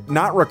did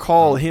not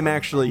recall him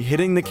actually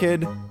hitting the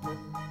kid.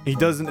 He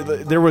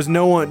doesn't. There was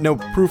no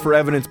proof or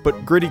evidence,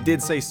 but Gritty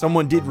did say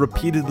someone did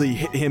repeatedly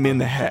hit him in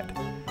the head.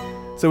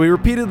 So he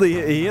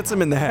hits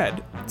him in the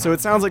head. So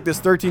it sounds like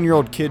this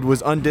 13-year-old kid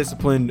was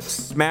undisciplined,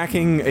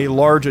 smacking a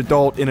large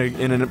adult in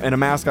a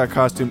mascot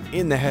costume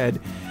in the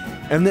head,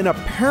 and then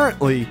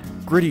apparently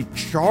Gritty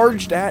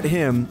charged at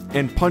him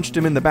and punched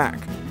him in the back.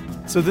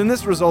 So then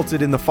this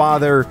resulted in the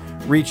father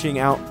reaching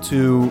out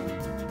to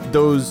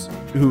those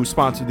who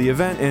sponsored the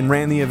event and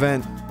ran the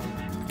event,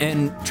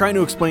 and trying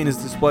to explain his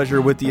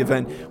displeasure with the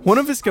event. One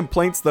of his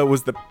complaints, though,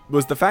 was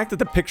the fact that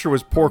the picture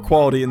was poor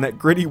quality and that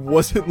Gritty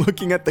wasn't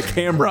looking at the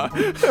camera.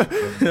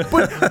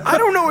 But I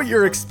don't know what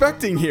you're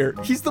expecting here.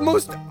 He's the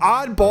most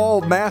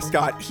oddball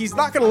mascot. He's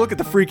not going to look at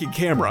the freaking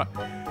camera.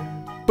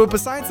 But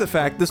besides the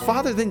fact, this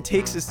father then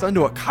takes his son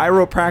to a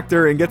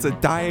chiropractor and gets a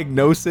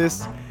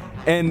diagnosis,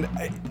 and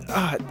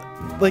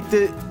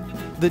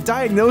the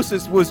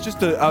diagnosis was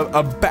just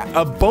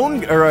a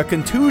bone or a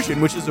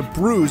contusion, which is a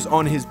bruise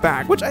on his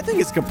back, which I think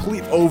is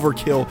complete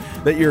overkill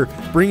that you're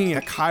bringing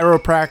a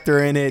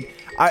chiropractor in it.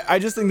 I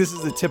just think this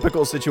is a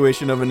typical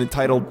situation of an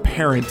entitled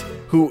parent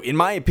who, in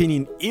my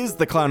opinion, is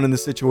the clown in the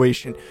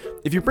situation.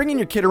 If you're bringing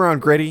your kid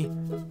around Gritty,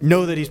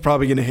 know that he's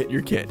probably going to hit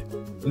your kid.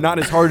 Not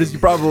as hard as you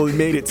probably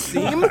made it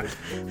seem,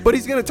 but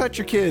he's going to touch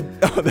your kid.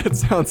 Oh, that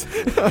sounds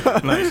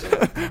nice.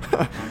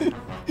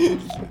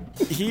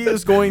 He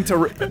is going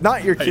to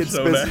not your kids,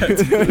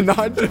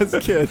 not just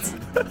kids.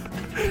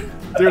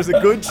 There's a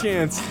good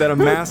chance that a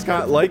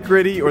mascot like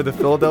Gritty or the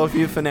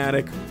Philadelphia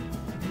Fanatic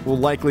will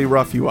likely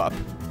rough you up.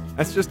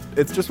 It's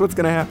just what's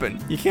gonna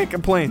happen. You can't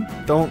complain.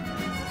 Don't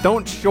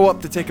show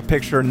up to take a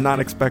picture and not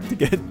expect to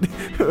get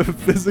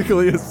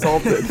physically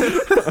assaulted.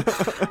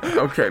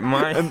 Okay,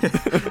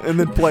 and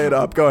then play it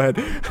up. Go ahead.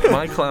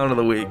 My clown of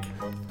the week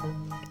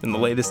in the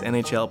latest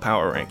NHL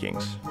power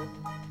rankings.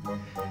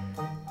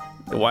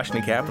 The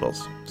Washington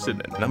Capitals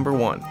sitting at number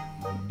 1,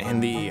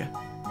 and the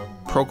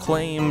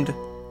proclaimed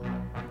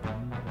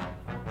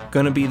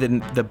gonna be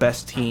the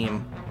best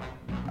team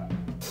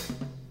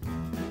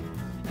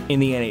in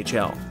the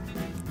NHL.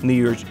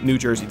 New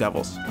Jersey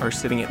Devils are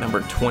sitting at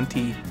number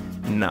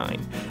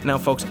 29. Now,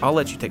 folks, I'll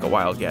let you take a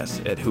wild guess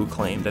at who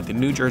claimed that the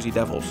New Jersey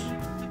Devils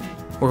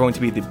were going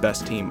to be the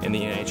best team in the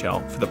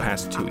NHL for the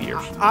past 2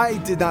 years. I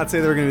did not say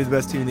they were going to be the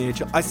best team in the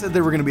NHL. I said they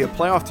were going to be a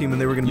playoff team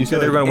and they were going to be You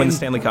said they were going to win the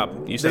Stanley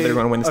Cup. You said they were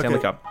going to win the Stanley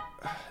Cup.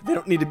 They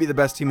don't need to be the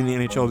best team in the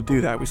NHL to do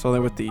that. We saw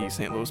that with the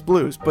St. Louis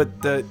Blues. But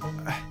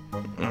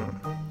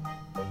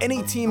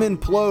any team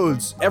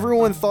implodes.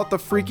 Everyone thought the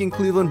freaking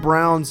Cleveland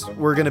Browns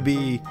were going to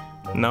be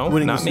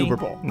winning the Super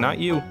Bowl. Not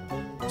you.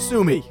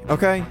 Sue me,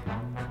 okay?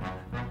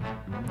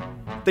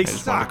 They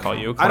suck. Call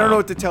you I don't know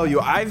what to tell you.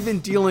 I've been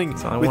dealing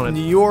with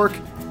New York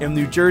and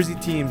New Jersey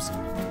teams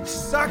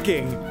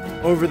sucking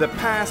over the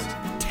past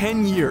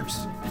 10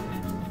 years.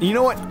 You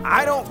know what?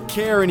 I don't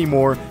care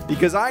anymore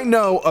because I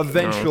know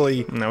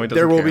eventually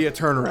there will be a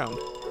turnaround.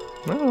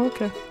 Oh,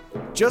 okay.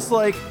 Just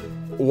like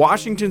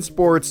Washington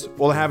sports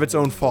will have its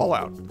own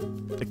fallout.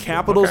 The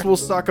Capitals will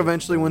suck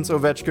eventually once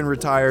Ovechkin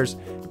retires,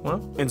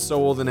 and so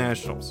will the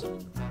Nationals.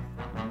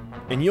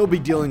 And you'll be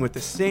dealing with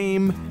the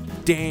same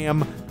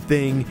damn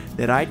thing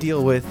that I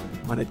deal with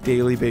on a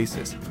daily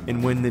basis.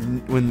 And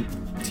when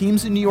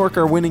teams in New York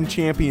are winning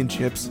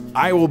championships,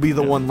 I will be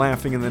the one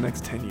laughing in the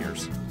next 10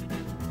 years.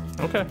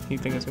 Okay, you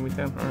think it's going to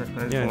be 10? All right.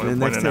 I just in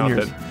the next 10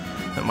 years.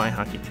 That my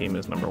hockey team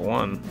is number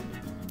 1,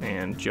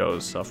 and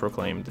Joe's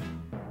self-proclaimed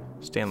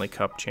Stanley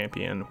Cup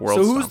champion, world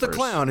So who's stompers. the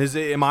clown?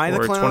 Am I the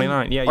We're clown?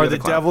 29. Yeah, Are you're the the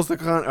clown. Devils the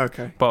clown?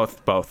 Okay.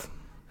 Both.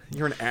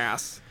 You're an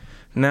ass.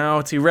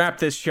 Now, to wrap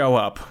this show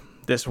up,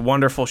 this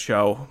wonderful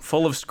show,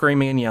 full of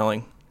screaming and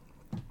yelling,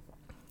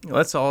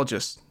 let's all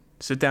just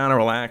sit down and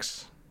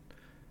relax.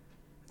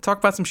 Talk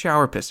about some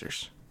shower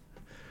pissers.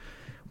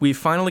 We've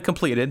finally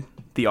completed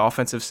the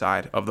offensive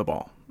side of the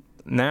ball.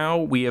 Now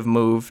we have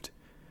moved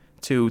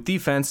to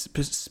defense.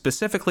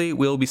 Specifically,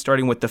 we'll be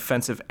starting with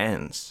defensive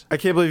ends. I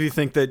can't believe you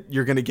think that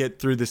you're going to get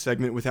through this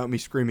segment without me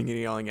screaming and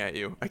yelling at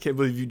you. I can't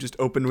believe you just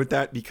opened with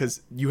that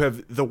because you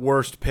have the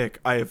worst pick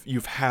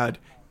you've had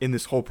in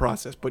this whole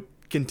process. But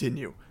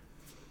continue.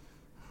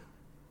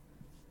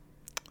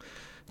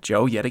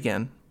 Joe, yet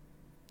again.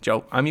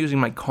 Joe, I'm using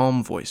my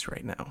calm voice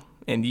right now,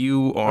 and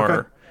you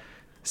are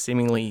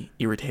seemingly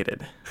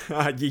irritated.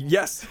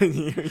 Yes.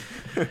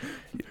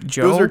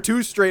 Joe, Those are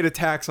two straight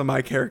attacks on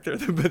my character.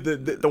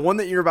 The one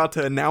that you're about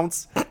to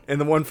announce and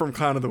the one from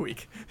Con of the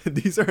Week.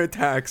 These are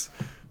attacks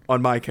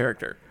on my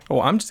character.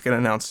 Oh, I'm just going to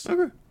announce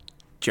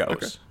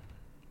Joe's.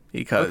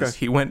 Because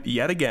he went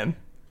yet again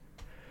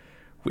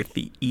with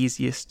the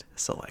easiest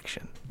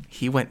selection.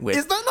 He went with...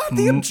 Is that not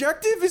the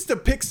objective? Is to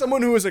pick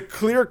someone who is a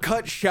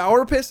clear-cut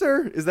shower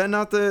pisser? Is that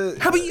not the...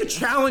 How about you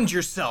challenge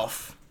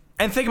yourself?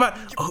 And think about,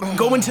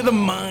 go into the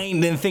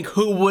mind and think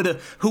who would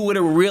have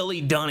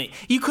really done it.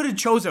 You could have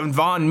chosen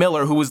Von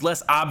Miller, who was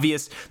less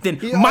obvious than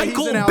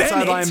Michael Bennett. He's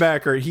an outside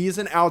linebacker. He's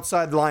an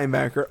outside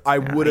linebacker. I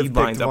would have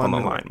picked up on the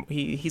Miller. line.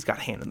 He's got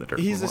hand in the dirt.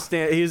 He's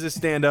a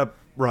stand-up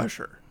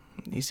rusher.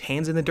 He's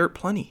hands in the dirt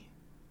plenty.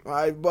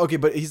 Okay,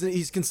 but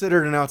he's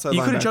considered an outside linebacker.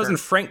 You could have chosen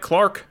Frank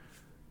Clark.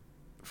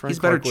 He's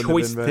a better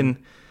choice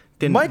than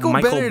Michael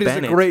Bennett is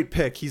a great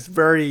pick. He's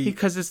very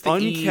because it's the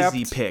unkept,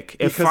 easy pick.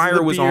 If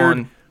Fire was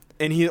on,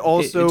 and he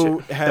also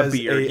has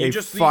a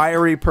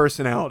fiery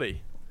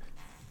personality.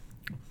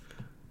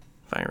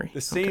 Fiery.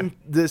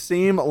 The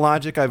same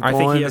logic I've gone. I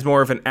think he has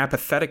more of an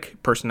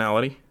apathetic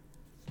personality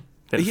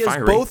than he fiery.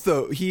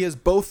 He has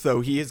both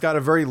though. He has got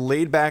a very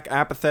laid back,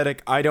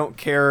 apathetic, I don't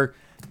care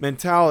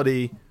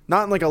mentality.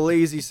 Not in like a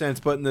lazy sense,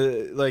 but in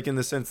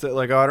the sense that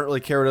like I don't really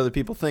care what other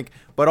people think,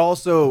 but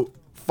also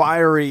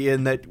fiery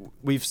in that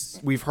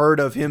we've heard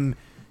of him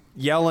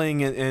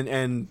yelling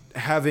and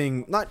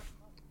having not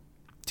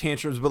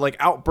tantrums but like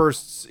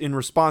outbursts in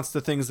response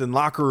to things in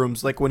locker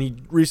rooms, like when he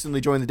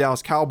recently joined the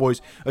Dallas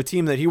Cowboys, a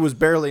team that he was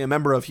barely a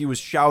member of. He was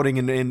shouting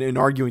and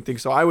arguing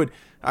things. So I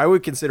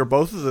would consider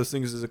both of those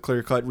things as a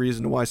clear-cut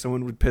reason why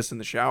someone would piss in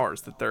the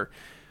showers, that they're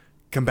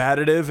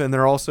combative and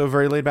they're also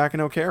very laid back and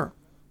don't care.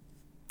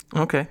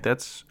 Okay,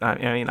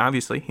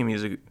 obviously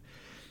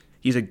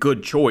he's a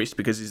good choice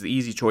because he's the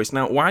easy choice.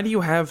 Now, why do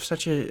you have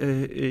such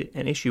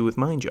an issue with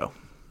mine, Joe?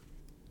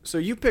 So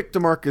you picked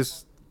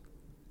DeMarcus.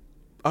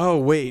 Oh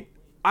wait,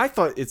 I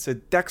thought it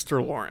said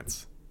Dexter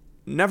Lawrence.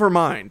 Never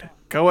mind.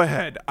 Go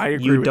ahead. I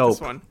agree with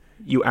this one.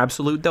 You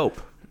absolute dope.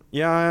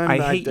 Yeah, I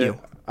hate you.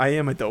 I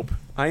am a dope.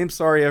 I am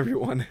sorry,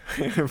 everyone,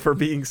 for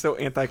being so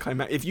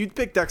anticlimactic. If you'd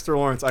picked Dexter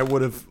Lawrence, I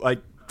would have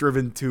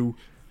driven to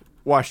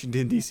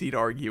Washington D.C. to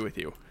argue with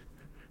you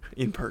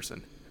in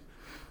person.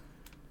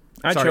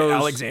 I chose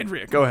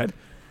Alexandria. Go ahead.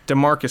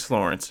 DeMarcus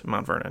Lawrence,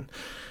 Mount Vernon.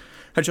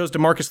 I chose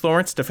DeMarcus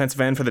Lawrence,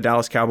 defensive end for the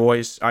Dallas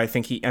Cowboys. I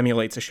think he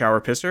emulates a shower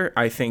pisser.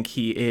 I think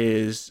he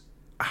is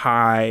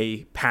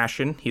high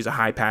passion. He's a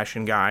high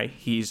passion guy.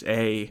 He's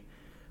a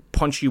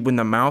punch you in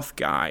the mouth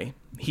guy.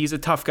 He's a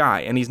tough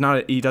guy, and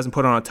he doesn't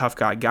put on a tough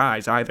guy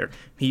guys either.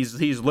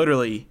 He's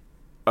literally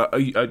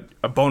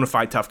a bona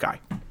fide tough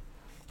guy.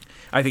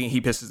 I think he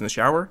pisses in the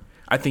shower.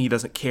 I think he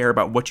doesn't care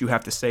about what you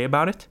have to say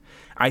about it.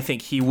 I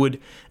think he would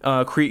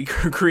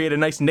create a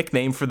nice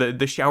nickname for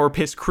the shower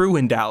piss crew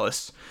in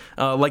Dallas,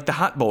 like the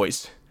Hot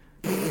Boys.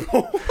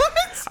 What?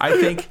 I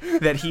think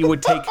that he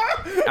would take.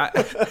 I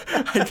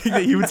think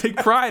that he would take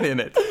pride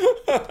in it.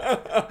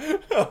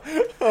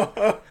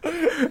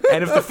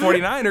 And if the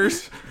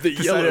 49ers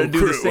decided to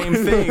do the same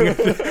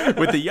thing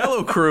with the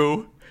yellow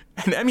crew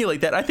and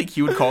emulate that, I think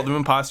he would call them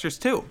imposters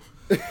too.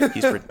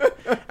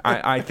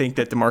 I think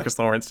that DeMarcus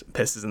Lawrence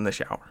pisses in the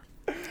shower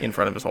in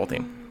front of his whole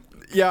team.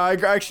 Yeah,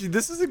 actually,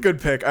 this is a good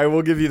pick. I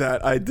will give you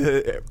that.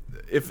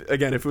 If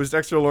it was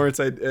Dexter Lawrence,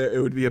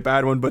 it would be a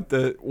bad one. But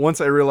once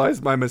I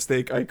realized my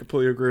mistake, I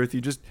completely agree with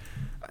you.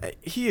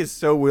 He is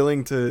so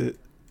willing to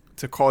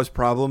cause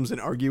problems and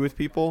argue with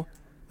people.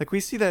 Like we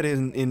see that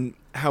in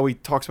how he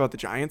talks about the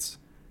Giants.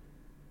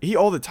 He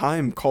all the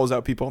time calls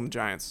out people on the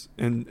Giants,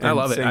 and I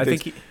love it. I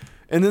think.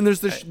 And then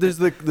there's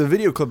the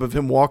video clip of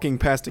him walking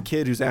past a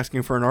kid who's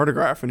asking for an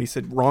autograph, and he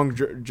said "wrong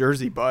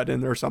jersey, bud,"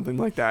 or something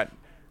like that.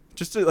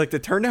 Just to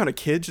turn down a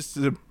kid, just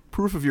as a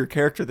proof of your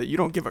character that you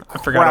don't give a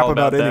crap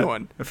about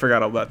anyone. I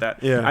forgot all about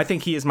that. Yeah, I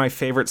think he is my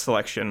favorite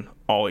selection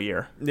all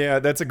year. Yeah,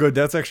 that's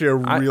actually a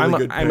really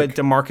good pick. I'm a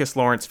DeMarcus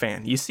Lawrence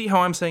fan. You see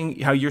how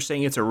you're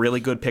saying it's a really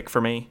good pick for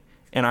me,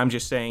 and I'm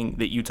just saying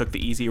that you took the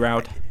easy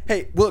route.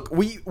 Hey, look,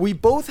 we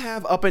both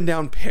have up and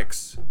down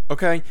picks,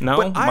 okay? No,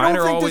 but mine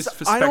are always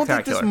spectacular. I don't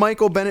think this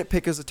Michael Bennett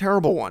pick is a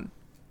terrible one.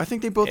 I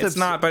think they both have... It's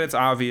not, but it's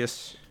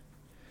obvious.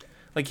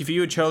 Like, if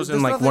you had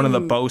chosen, one of the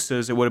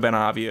Bosas, it would have been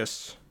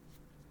obvious.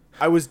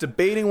 I was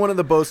debating one of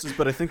the Bosas,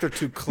 but I think they're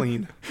too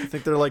clean. I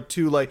think they're,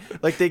 too,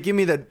 they give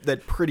me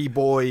that pretty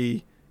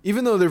boy...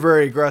 Even though they're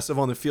very aggressive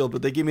on the field,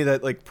 but they give me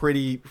that,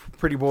 pretty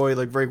boy,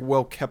 very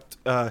well-kept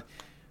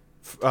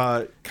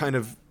kind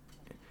of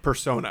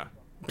persona.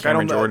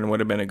 Cameron Jordan would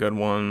have been a good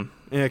one.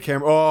 Yeah,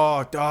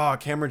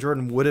 Cameron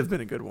Jordan would have been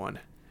a good one.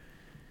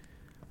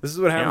 This is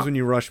what happens when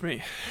you rush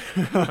me.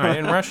 I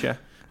didn't rush you.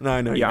 No,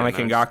 I know. Yannick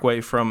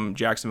Ngakoue from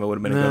Jacksonville would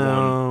have been a good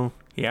one.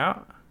 Yeah.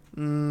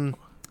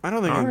 I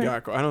don't think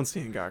Ngakoue. I don't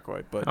see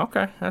Ngakoue, but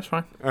okay, that's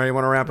fine. All right, you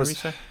want to wrap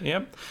us?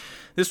 Yep.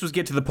 This was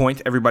Get to the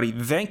Point, everybody.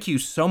 Thank you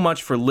so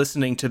much for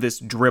listening to this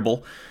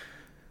dribble.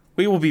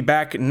 We will be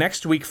back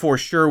next week for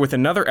sure with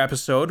another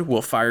episode.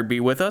 Will Fire be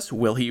with us?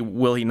 Will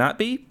he not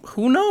be?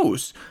 Who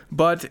knows?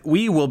 But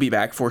we will be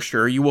back for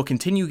sure. You will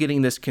continue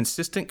getting this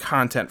consistent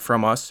content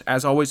from us.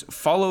 As always,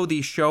 follow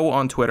the show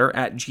on Twitter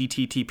at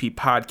GTTP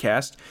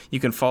Podcast.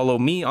 You can follow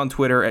me on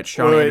Twitter at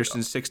Sean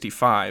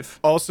Anderson65.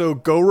 Also,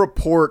 go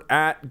report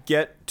at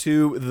Get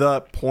to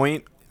the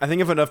Point. I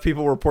think if enough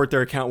people report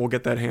their account, we'll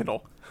get that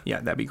handle.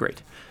 Yeah, that'd be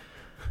great.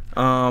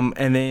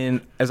 And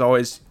then, as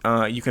always,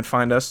 you can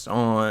find us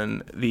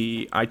on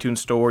the iTunes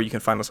Store. You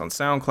can find us on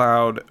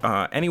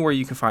SoundCloud. Anywhere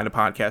you can find a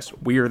podcast,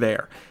 we're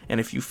there.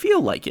 And if you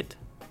feel like it,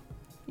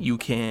 you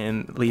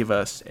can leave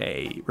us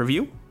a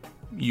review.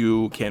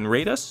 You can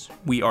rate us.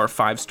 We are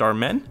 5-star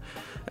men.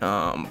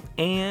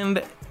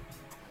 And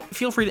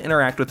feel free to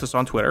interact with us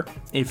on Twitter.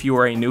 If you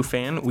are a new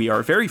fan, we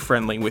are very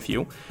friendly with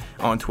you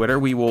on Twitter.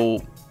 We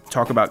will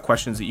talk about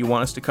questions that you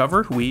want us to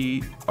cover.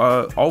 We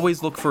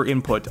always look for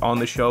input on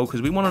the show because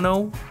we want to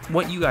know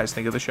what you guys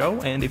think of the show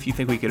and if you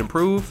think we could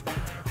improve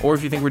or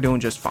if you think we're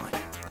doing just fine.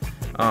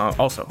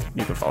 Also,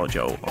 you can follow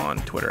Joe on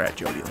Twitter at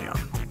Joe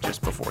DeLeon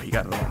just before he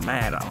got a little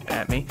mad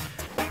at me.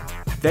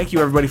 Thank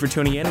you, everybody, for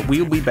tuning in.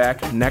 We'll be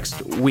back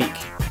next week.